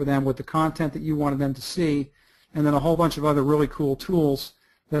chosen for them with the content that you wanted them to see, and then a whole bunch of other really cool tools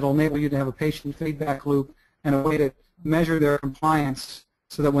that will enable you to have a patient feedback loop and a way to measure their compliance,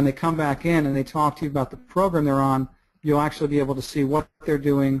 so that when they come back in and they talk to you about the program they're on, you'll actually be able to see what they're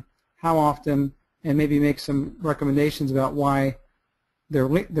doing, how often, and maybe make some recommendations about why they're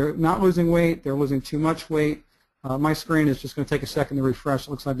not losing weight, they're losing too much weight. My screen is just going to take a second to refresh.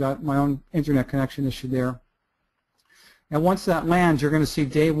 It looks like I've got my own internet connection issue there. And once that lands, you're going to see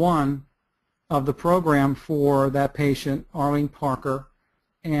day one of the program for that patient, Arlene Parker,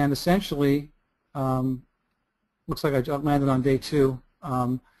 and essentially, looks like I landed on day two.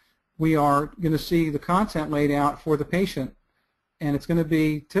 We are going to see the content laid out for the patient, and it's going to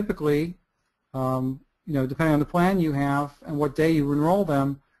be typically, depending on the plan you have and what day you enroll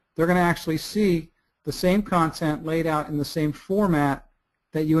them, they're going to actually see the same content laid out in the same format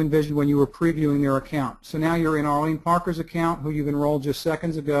that you envisioned when you were previewing their account. So now you're in Arlene Parker's account, who you've enrolled just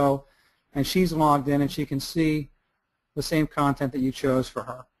seconds ago, and she's logged in, and she can see the same content that you chose for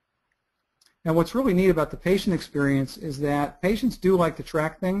her. Now, what's really neat about the patient experience is that patients do like to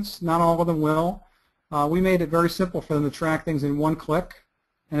track things. Not all of them will. We made it very simple for them to track things in one click,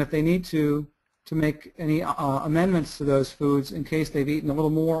 and if they need to make any amendments to those foods in case they've eaten a little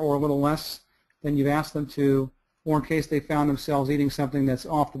more or a little less than you've asked them to, or in case they found themselves eating something that's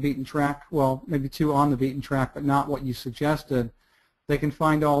off the beaten track, well, maybe too on the beaten track, but not what you suggested, they can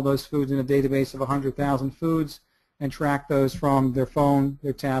find all those foods in a database of 100,000 foods and track those from their phone,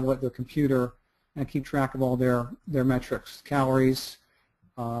 their tablet, their computer, and keep track of all their metrics, calories,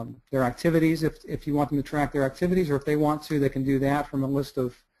 their activities, if you want them to track their activities, or if they want to, they can do that from a list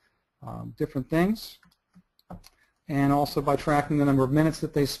of different things. And also by tracking the number of minutes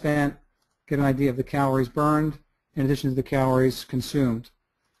that they spent, get an idea of the calories burned in addition to the calories consumed.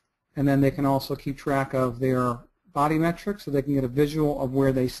 And then they can also keep track of their body metrics, so they can get a visual of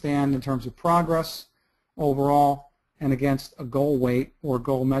where they stand in terms of progress overall and against a goal weight or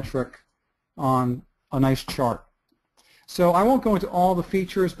goal metric on a nice chart. So I won't go into all the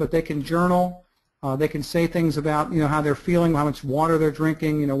features, but they can journal. They can say things about how they're feeling, how much water they're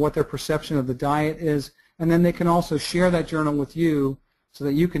drinking, what their perception of the diet is, and then they can also share that journal with you so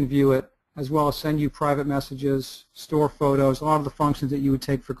that you can view it, as well as send you private messages, store photos, a lot of the functions that you would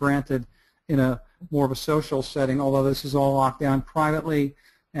take for granted in a more of a social setting, although this is all locked down privately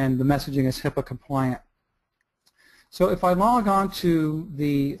and the messaging is HIPAA compliant. So if I log on to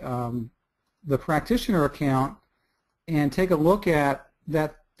the practitioner account and take a look at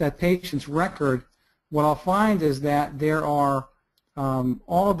that patient's record, what I'll find is that there are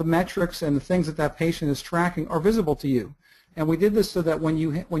all of the metrics and the things that patient is tracking are visible to you. And we did this so that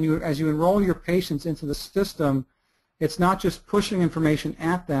as you enroll your patients into the system, it's not just pushing information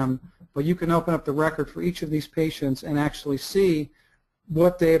at them, but you can open up the record for each of these patients and actually see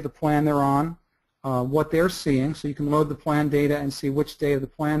what day of the plan they're on, what they're seeing, so you can load the plan data and see which day of the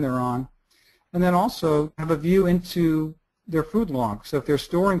plan they're on, and then also have a view into their food log. So if they're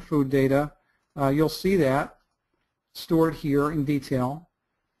storing food data, you'll see that stored here in detail.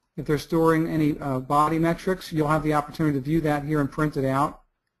 If they're storing any body metrics, you'll have the opportunity to view that here and print it out,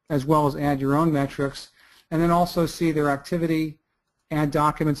 as well as add your own metrics, and then also see their activity, add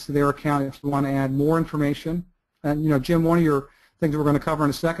documents to their account if you want to add more information. And Jim, one of your things we're going to cover in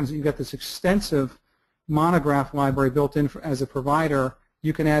a second is that you've got this extensive monograph library built in as a provider.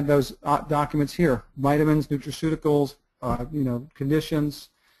 You can add those documents here: vitamins, nutraceuticals, conditions.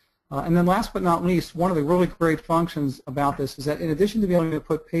 And then last but not least, one of the really great functions about this is that in addition to being able to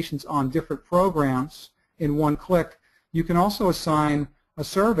put patients on different programs in one click, you can also assign a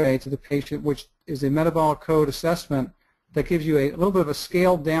survey to the patient, which is a metabolic code assessment that gives you a little bit of a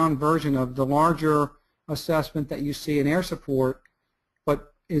scaled down version of the larger assessment that you see in air support,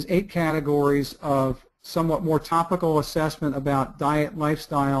 but is 8 categories of somewhat more topical assessment about diet,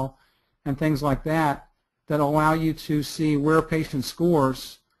 lifestyle, and things like that allow you to see where a patient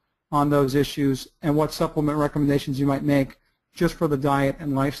scores on those issues and what supplement recommendations you might make just for the diet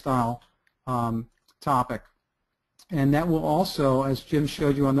and lifestyle topic. And that will also, as Jim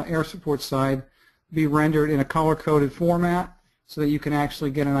showed you on the air support side, be rendered in a color-coded format so that you can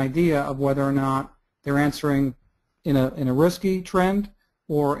actually get an idea of whether or not they're answering in a risky trend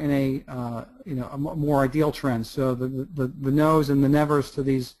or in a more ideal trend. So the no's and the nevers to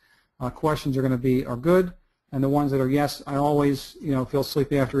these questions are good, and the ones that are yes, I always feel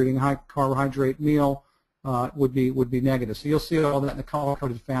sleepy after eating a high carbohydrate meal would be negative. So you'll see all that in a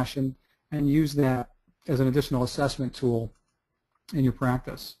color-coded fashion and use that as an additional assessment tool in your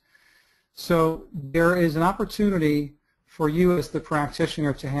practice. So there is an opportunity for you as the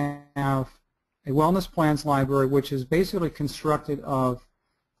practitioner to have a wellness plans library, which is basically constructed of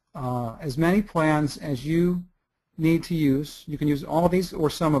as many plans as you need to use. You can use all of these or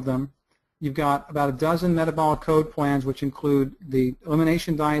some of them. You've got about a dozen metabolic code plans, which include the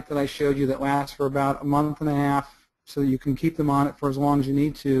elimination diet that I showed you that lasts for about a month and a half so that you can keep them on it for as long as you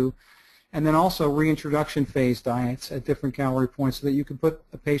need to. And then also reintroduction phase diets at different calorie points so that you can put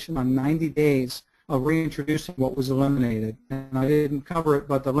a patient on 90 days of reintroducing what was eliminated. And I didn't cover it,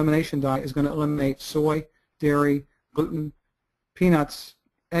 but the elimination diet is going to eliminate soy, dairy, gluten, peanuts,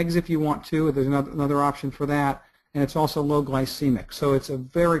 eggs if you want to. There's another option for that. And it's also low glycemic. So it's a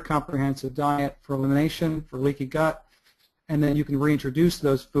very comprehensive diet for elimination, for leaky gut. And then you can reintroduce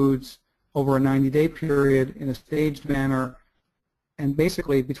those foods over a 90-day period in a staged manner. And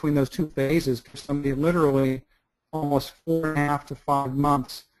basically, between those two phases, gives somebody literally almost 4.5 to 5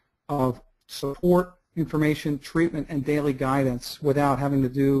 months of support, information, treatment, and daily guidance without having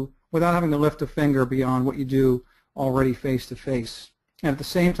to lift a finger beyond what you do already face to face. And at the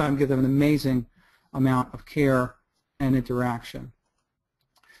same time, give them an amazing amount of care and interaction.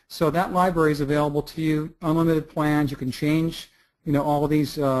 So that library is available to you. Unlimited plans. You can change all of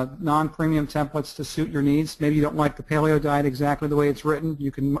these non-premium templates to suit your needs. Maybe you don't like the paleo diet exactly the way it's written.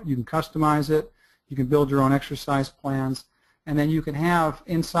 You can customize it. You can build your own exercise plans. And then you can have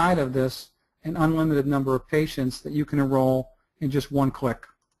inside of this an unlimited number of patients that you can enroll in just one click.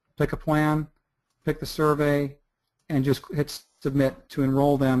 Pick a plan, pick the survey, and just hit submit to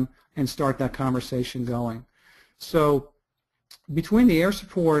enroll them and start that conversation going. So between the air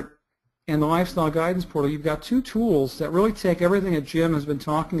support and the lifestyle guidance portal, you've got two tools that really take everything that Jim has been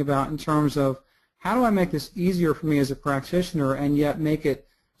talking about in terms of how do I make this easier for me as a practitioner and yet make it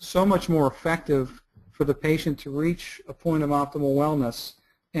so much more effective for the patient to reach a point of optimal wellness.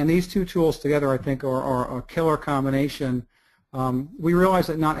 And these two tools together, I think, are a killer combination. We realize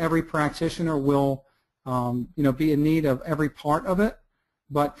that not every practitioner will be in need of every part of it,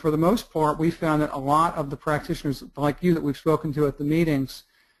 But for the most part, we found that a lot of the practitioners like you that we've spoken to at the meetings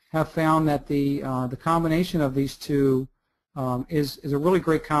have found that the combination of these two is a really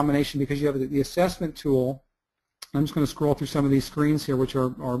great combination, because you have the assessment tool. I'm just going to scroll through some of these screens here, which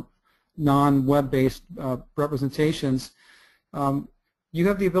are non-web-based representations. You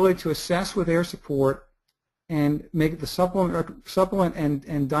have the ability to assess with air support and make the supplement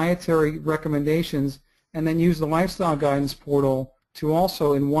and dietary recommendations, and then use the lifestyle guidance portal to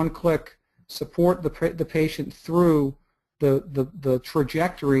also, in one click, support the patient through the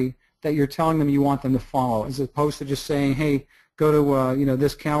trajectory that you're telling them you want them to follow, as opposed to just saying, hey, go to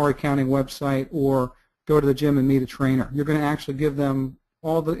this calorie counting website, or go to the gym and meet a trainer. You're going to actually give them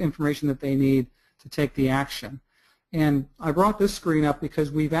all the information that they need to take the action. And I brought this screen up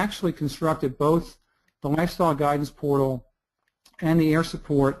because we've actually constructed both the lifestyle guidance portal and the air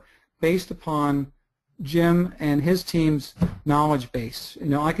support based upon Jim and his team's knowledge base.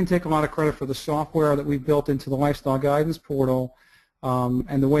 I can take a lot of credit for the software that we've built into the lifestyle guidance portal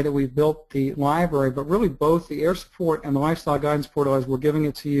and the way that we've built the library, but really both the air support and the lifestyle guidance portal, as we're giving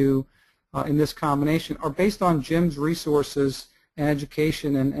it to you in this combination, are based on Jim's resources and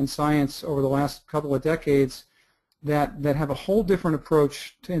education and science over the last couple of decades that have a whole different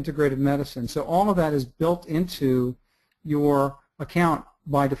approach to integrative medicine. So all of that is built into your account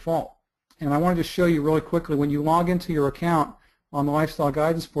by default. And I wanted to show you really quickly, when you log into your account on the Lifestyle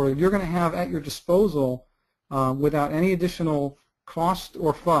Guidance Portal, you're going to have at your disposal, without any additional cost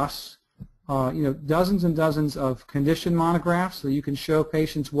or fuss, dozens and dozens of condition monographs, so you can show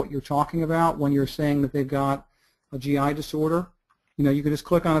patients what you're talking about when you're saying that they've got a GI disorder. You can just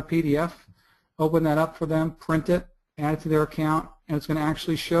click on a PDF, open that up for them, print it, add it to their account, and it's going to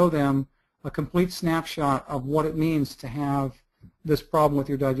actually show them a complete snapshot of what it means to have this problem with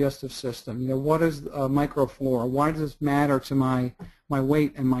your digestive system. What is microflora? Why does this matter to my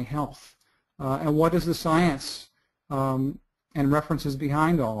weight and my health? And what is the science and references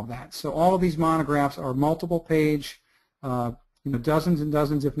behind all of that? So all of these monographs are multiple page, dozens and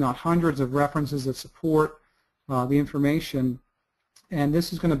dozens, if not hundreds, of references that support the information. And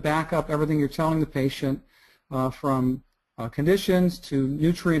this is going to back up everything you're telling the patient, from conditions to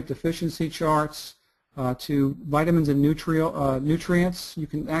nutrient deficiency charts, to vitamins and nutrients. You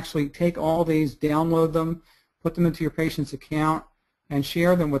can actually take all these, download them, put them into your patient's account, and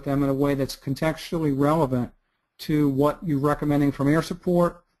share them with them in a way that's contextually relevant to what you're recommending from air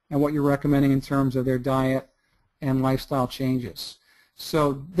support and what you're recommending in terms of their diet and lifestyle changes.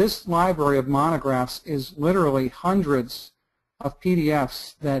 So this library of monographs is literally hundreds of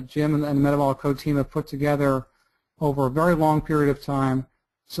PDFs that Jim and the Metabolic Code team have put together over a very long period of time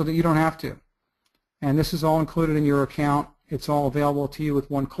so that you don't have to. And this is all included in your account. It's all available to you with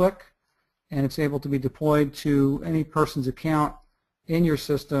one click, and it's able to be deployed to any person's account in your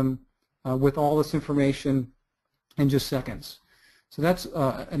system with all this information in just seconds. So that's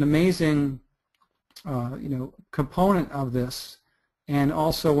an amazing component of this. And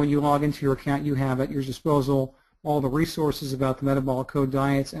also, when you log into your account, you have at your disposal all the resources about the Metabolic Code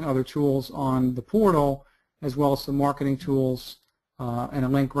diets and other tools on the portal, as well as some marketing tools and a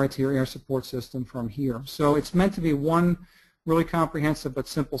link right to your air support system from here. So it's meant to be one really comprehensive but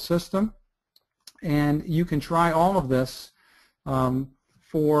simple system, and you can try all of this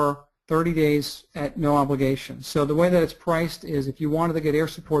for 30 days at no obligation. So the way that it's priced is, if you wanted to get air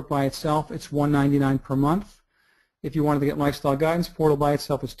support by itself, it's $199 per month. If you wanted to get Lifestyle Guidance Portal by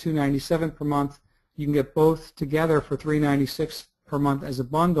itself, it's $297 per month. You can get both together for $396 per month as a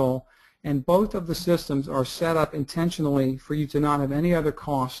bundle. And both of the systems are set up intentionally for you to not have any other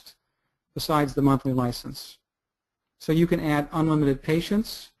cost besides the monthly license. So you can add unlimited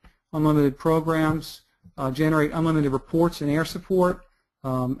patients, unlimited programs, generate unlimited reports and air support,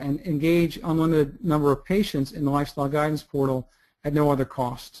 and engage unlimited number of patients in the Lifestyle Guidance Portal at no other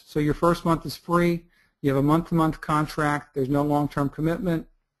cost. So your first month is free. You have a month-to-month contract. There's no long-term commitment.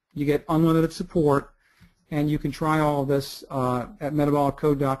 You get unlimited support, and you can try all of this at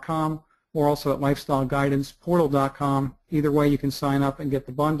metaboliccode.com or also at lifestyleguidanceportal.com. Either way, you can sign up and get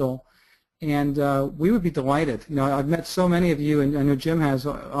the bundle. And we would be delighted. I've met so many of you, and I know Jim has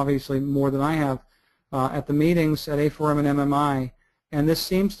obviously more than I have, at the meetings at A4M and MMI. And this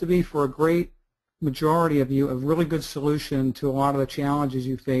seems to be, for a great majority of you, a really good solution to a lot of the challenges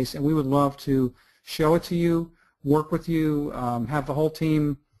you face. And we would love to show it to you, work with you, have the whole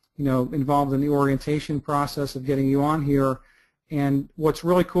team involved in the orientation process of getting you on here. And what's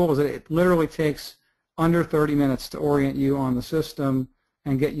really cool is that it literally takes under 30 minutes to orient you on the system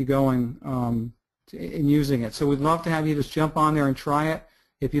and get you going in using it. So we'd love to have you just jump on there and try it.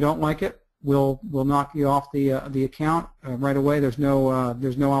 If you don't like it, we'll knock you off the account right away. There's no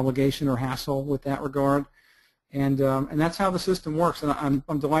obligation or hassle with that regard, and that's how the system works. And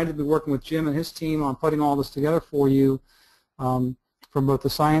I'm delighted to be working with Jim and his team on putting all this together for you, from both the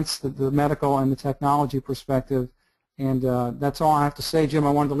science, the medical, and the technology perspective. And that's all I have to say, Jim. I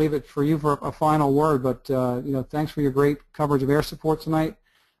wanted to leave it for you for a final word, but thanks for your great coverage of air support tonight,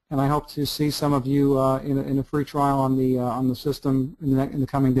 and I hope to see some of you in a free trial on the system in the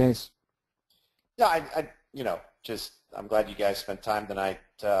coming days. Yeah, I'm glad you guys spent time tonight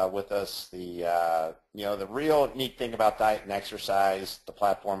with us. The real neat thing about diet and exercise, the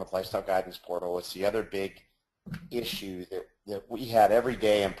platform with Lifestyle Guidance Portal, it's the other big issue that we had every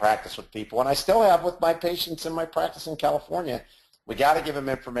day in practice with people, and I still have with my patients in my practice in California. We got to give them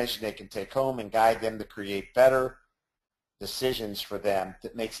information they can take home and guide them to create better decisions for them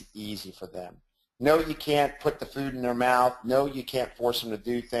that makes it easy for them. No, you can't put the food in their mouth. No, you can't force them to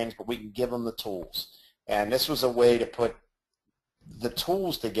do things, but we can give them the tools. And this was a way to put the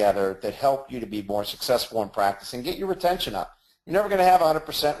tools together that help you to be more successful in practice and get your retention up. You're never going to have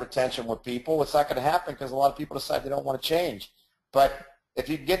 100% retention with people. It's not going to happen because a lot of people decide they don't want to change. But if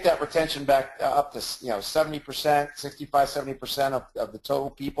you can get that retention back up to 70%, 65, 70% of the total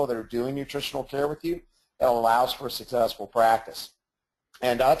people that are doing nutritional care with you, that allows for a successful practice.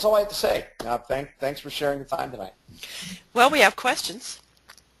 And that's all I have to say. Thanks for sharing the time tonight. Well, we have questions.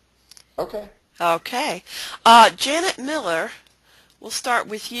 Okay. Okay. Janet Miller, we'll start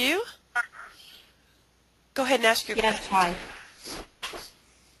with you. Go ahead and ask your question. Yes, hi.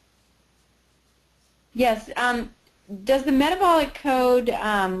 Yes, does the metabolic code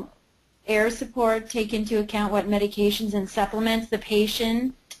air support take into account what medications and supplements the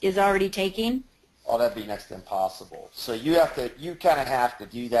patient is already taking? Oh, that'd be next to impossible. So you kind of have to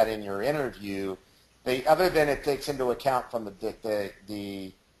do that in your interview. Other than it takes into account from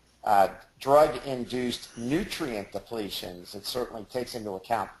the drug-induced nutrient depletions, it certainly takes into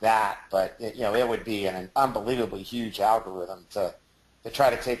account that. But it would be an unbelievably huge algorithm to try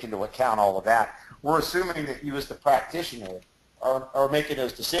to take into account all of that. We're assuming that you as the practitioner are making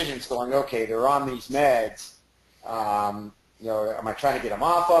those decisions going, okay, they're on these meds. Am I trying to get them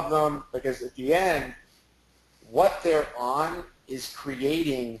off of them? Because at the end, what they're on is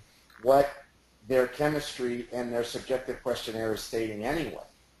creating what their chemistry and their subjective questionnaire is stating anyway.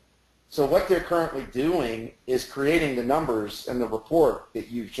 So what they're currently doing is creating the numbers and the report that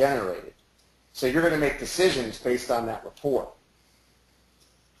you've generated. So you're going to make decisions based on that report.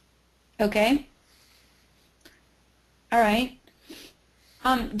 Okay. All right.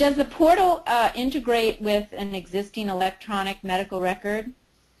 Does the portal integrate with an existing electronic medical record?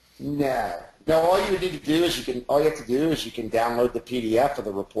 No. No, all you need to do is you can download the PDF of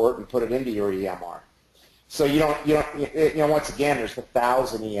the report and put it into your EMR. So once again, there's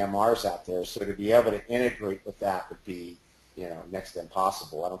 1,000 EMRs out there, so to be able to integrate with that would be, next to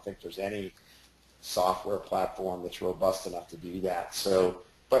impossible. I don't think there's any software platform that's robust enough to do that. So,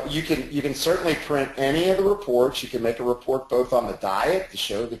 but you can certainly print any of the reports. You can make a report both on the diet to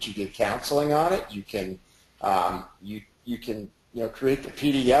show that you did counseling on it. You can create the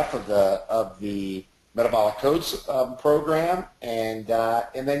PDF of the Metabolic Codes program, and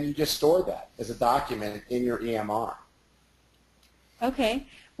then you just store that as a document in your EMR. Okay.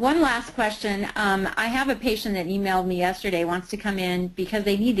 One last question. I have a patient that emailed me yesterday, wants to come in because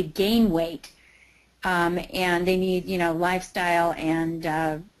they need to gain weight, and they need, lifestyle and,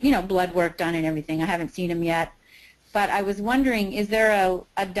 blood work done and everything. I haven't seen him yet. But I was wondering, is there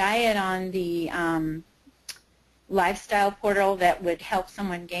a diet on the lifestyle portal that would help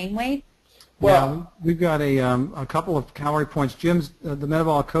someone gain weight? Well, we've got a couple of calorie points. Jim's the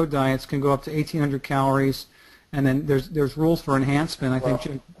metabolic code diets can go up to 1,800 calories, and then there's rules for enhancement. I think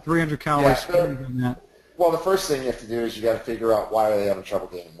Jim, 300 calories. Yeah, on that. Well, the first thing you have to do is you got to figure out why are they having trouble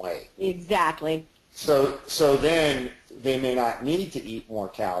gaining weight. Exactly. So then they may not need to eat more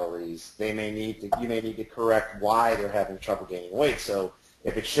calories. You may need to correct why they're having trouble gaining weight. So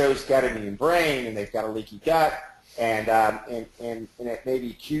if it shows gut immune brain and they've got a leaky gut, and it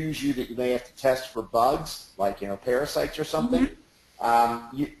maybe cues you that you may have to test for bugs, like parasites or something,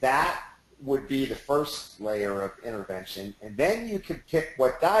 that would be the first layer of intervention. And then you could pick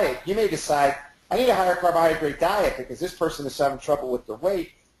what diet. You may decide, I need a higher carbohydrate diet because this person is having trouble with their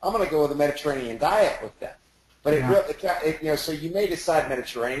weight. I'm going to go with a Mediterranean diet with them. But so you may decide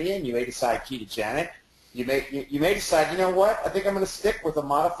Mediterranean, you may decide ketogenic, you may decide, what, I think I'm going to stick with a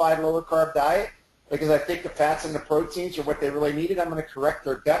modified lower carb diet because I think the fats and the proteins are what they really needed. I'm going to correct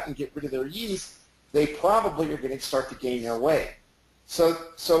their gut and get rid of their yeast. They probably are going to start to gain their weight. So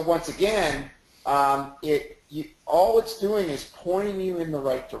once again, all it's doing is pointing you in the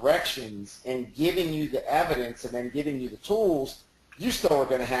right directions and giving you the evidence and then giving you the tools. You still are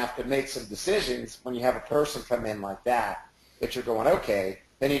going to have to make some decisions when you have a person come in like that you're going, okay,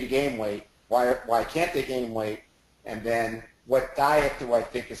 they need to gain weight. Why can't they gain weight? And then what diet do I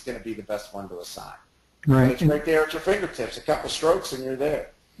think is going to be the best one to assign? Right. And it's right there at your fingertips. A couple strokes and you're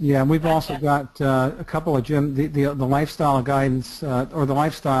there. Yeah, we've also got a couple of, Jim, the lifestyle guidance or the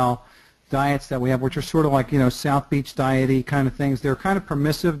lifestyle diets that we have, which are sort of like, South Beach diet-y kind of things. They're kind of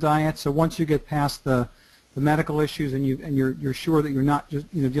permissive diets. So once you get past the medical issues and you're sure that you're not just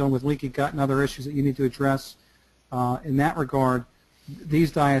dealing with leaky gut and other issues that you need to address in that regard,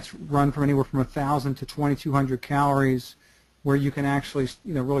 these diets run from anywhere from 1,000 to 2,200 calories, where you can actually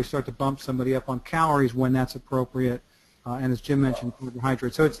really start to bump somebody up on calories when that's appropriate. And as Jim mentioned,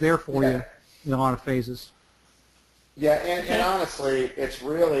 carbohydrates. So it's there for you in a lot of phases. Yeah, and honestly, it's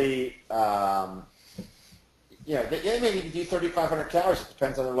really, they may need to do 3,500 calories. It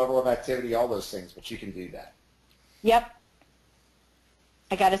depends on their level of activity, all those things, but you can do that. Yep.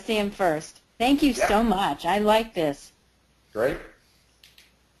 I got to see him first. Thank you so much. I like this. Great.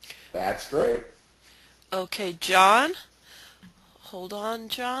 That's great. Okay, John. Hold on,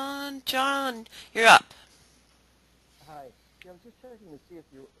 John. John, you're up. Hi. Yeah, I was just checking to see if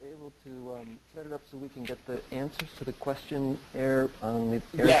you're able to set it up so we can get the answers to the questionnaire on the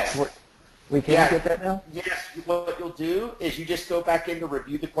air support. We can get that now? Yes. What you'll do is you just go back in to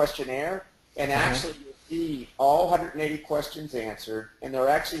review the questionnaire, and actually you'll see all 180 questions answered, and they're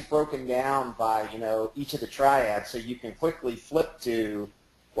actually broken down by, each of the triads, so you can quickly flip to,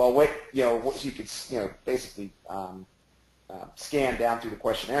 what you could, basically scan down through the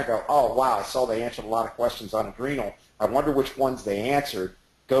questionnaire and go, oh, wow, I saw they answered a lot of questions on adrenal. I wonder which ones they answered.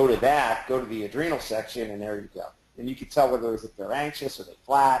 Go to that, go to the adrenal section, and there you go. And you can tell whether if they're anxious or they're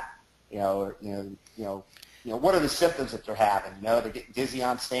flat, what are the symptoms that they're having? They're getting dizzy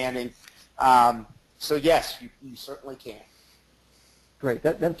on standing. So yes, you certainly can. Great.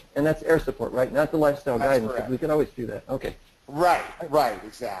 And that's air support, right? Not the lifestyle guidance. Correct. We can always do that. Okay. Right,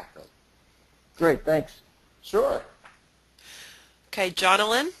 exactly. Great, thanks. Sure. Okay,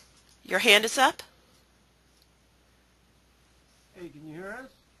 Jonathan, your hand is up. Hey, can you hear us?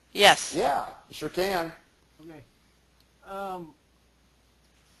 Yes. Yeah, you sure can. Okay.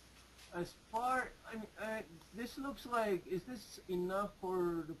 As far, this looks like, is this enough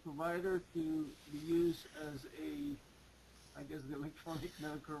for the provider to use as the electronic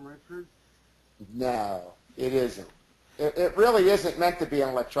medical record? No, it isn't. It really isn't meant to be an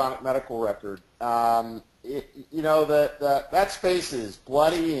electronic medical record. That space is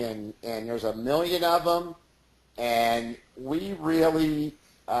bloody, and there's a million of them, and we really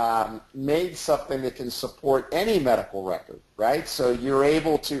made something that can support any medical record, right? So you're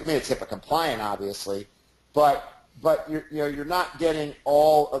able to, it's HIPAA compliant, obviously, but you're not getting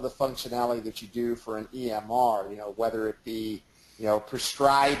all of the functionality that you do for an EMR, whether it be,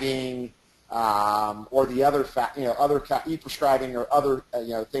 prescribing, or the other e-prescribing or other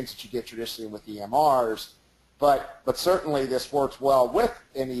things that you get traditionally with EMRs, but certainly this works well with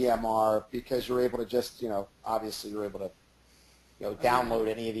an EMR because you're able to just obviously you're able to download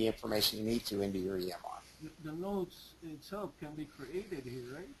any of the information you need to into your EMR. The notes itself can be created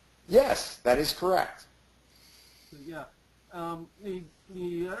here, right? Yes, that is correct. So, yeah.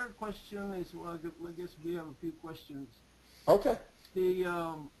 The other question is, well, I guess we have a few questions. Okay.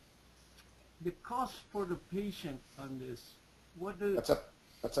 The cost for the patient on this,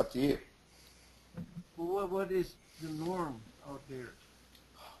 That's up to you. What is the norm out there?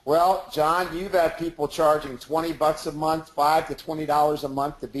 Well, John, you've had people charging $20 a month, $5 to $20 a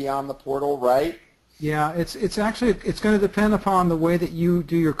month to be on the portal, right? Yeah, it's going to depend upon the way that you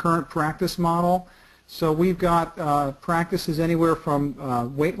do your current practice model. So we've got practices anywhere from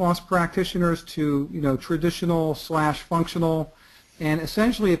weight loss practitioners to traditional / functional. And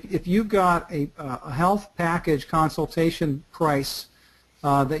essentially, if you've got a health package consultation price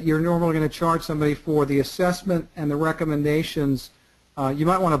that you're normally going to charge somebody for the assessment and the recommendations, you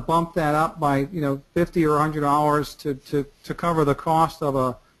might want to bump that up by $50 or $100 to cover the cost of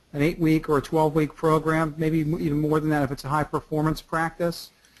an 8-week or a 12-week program, maybe even more than that if it's a high-performance practice.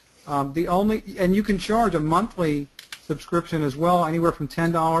 And you can charge a monthly subscription as well, anywhere from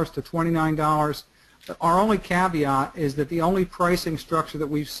 $10 to $29. Our only caveat is that the only pricing structure that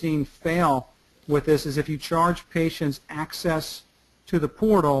we've seen fail with this is if you charge patients access to the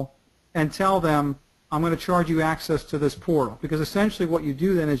portal and tell them, I'm going to charge you access to this portal. Because essentially what you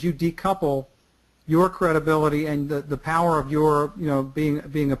do then is you decouple your credibility and the power of your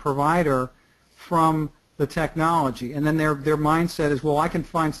being a provider from the technology. And then their mindset is, well, I can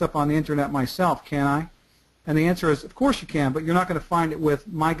find stuff on the internet myself, can I? And the answer is, of course you can, but you're not going to find it with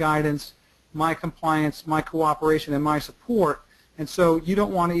my guidance, my compliance, my cooperation, and my support. And so you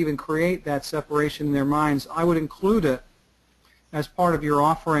don't want to even create that separation in their minds. I would include it as part of your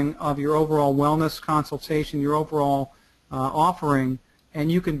offering of your overall wellness consultation, your overall offering, and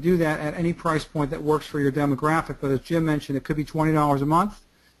you can do that at any price point that works for your demographic. But as Jim mentioned, it could be $20 a month,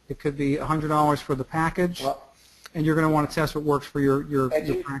 it could be $100 for the package, and you're going to want to test what works for your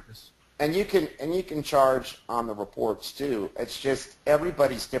practice. And you can charge on the reports too. It's just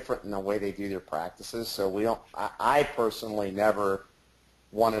everybody's different in the way they do their practices. So we don't. I personally never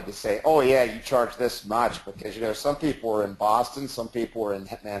wanted to say, oh yeah, you charge this much, because some people are in Boston, some people are in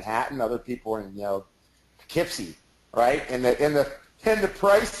Manhattan, other people are in Poughkeepsie, right? And the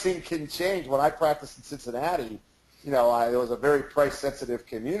pricing can change. When I practiced in Cincinnati, it was a very price sensitive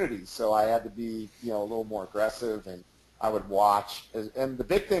community, so I had to be a little more aggressive, and I would watch. And the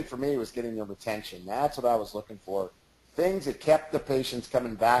big thing for me was getting their retention. That's what I was looking for. Things that kept the patients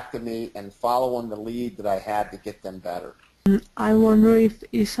coming back to me and following the lead that I had to get them better. I wonder if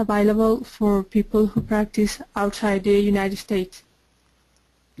it's available for people who practice outside the United States.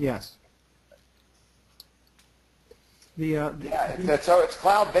 Yes. So it's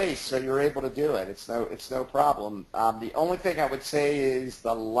cloud-based, so you're able to do it. It's no problem. The only thing I would say is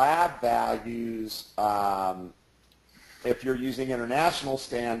the lab values, if you're using international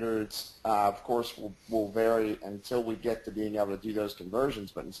standards, of course, will vary until we get to being able to do those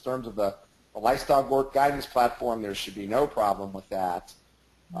conversions. But in terms of the lifestyle work guidance platform, there should be no problem with that.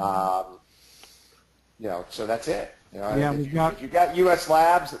 So that's it. Yeah, if you've got U.S.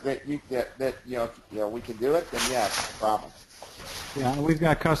 labs that we can do it, then yes, no problem. Yeah, we've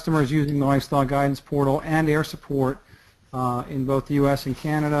got customers using the Lifestyle Guidance Portal and Air Support in both the U.S. and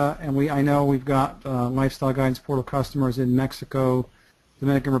Canada, and I know we've got Lifestyle Guidance Portal customers in Mexico,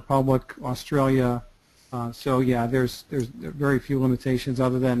 Dominican Republic, Australia. So yeah, there's very few limitations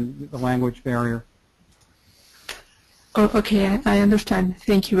other than the language barrier. Oh, okay, I understand.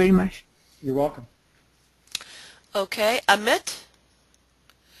 Thank you very much. You're welcome. Okay, Amit,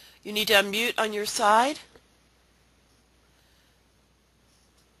 you need to unmute on your side.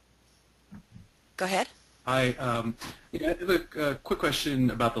 Go ahead. Hi. I have a quick question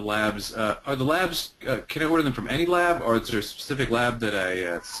about the labs. Are the labs, can I order them from any lab, or is there a specific lab that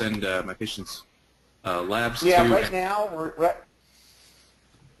I send my patients' labs to? Yeah, right now, Go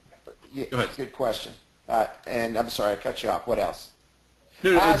ahead. Good question. And I'm sorry, I cut you off. What else?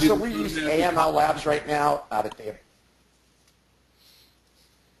 No, So we use AML labs right now.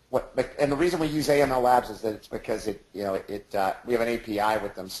 And the reason we use AML labs is that it's because we have an API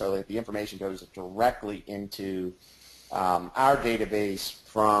with them, so that the information goes directly into our database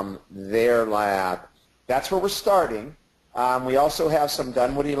from their lab. That's where we're starting. We also have some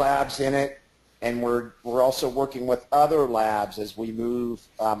Dunwoody labs in it, and we're also working with other labs as we move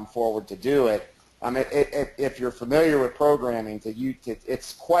forward to do it. If you're familiar with programming,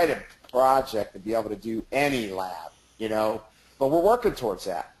 it's quite a project to be able to do any lab, but we're working towards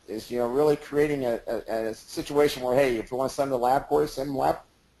that. Is really creating a situation where, hey, if you want to send the lab core, send them lab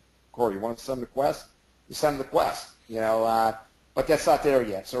core. You want to send the Quest, you send the Quest. But that's not there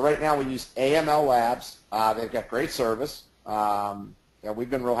yet. So right now we use AML labs. They've got great service. We've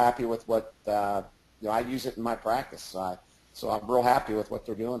been real happy with what I use it in my practice. So I'm real happy with what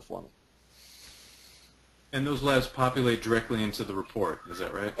they're doing for me. And those labs populate directly into the report, is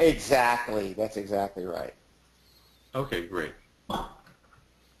that right? Exactly. That's exactly right. Okay, great.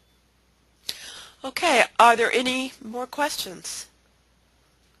 Okay, are there any more questions?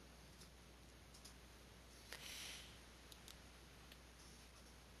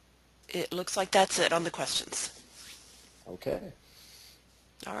 It looks like that's it on the questions. Okay.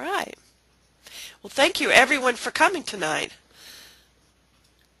 All right. Well, thank you, everyone, for coming tonight.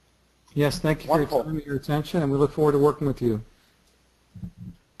 Yes, thank you for your time and your attention, and we look forward to working with you.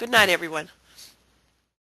 Good night, everyone.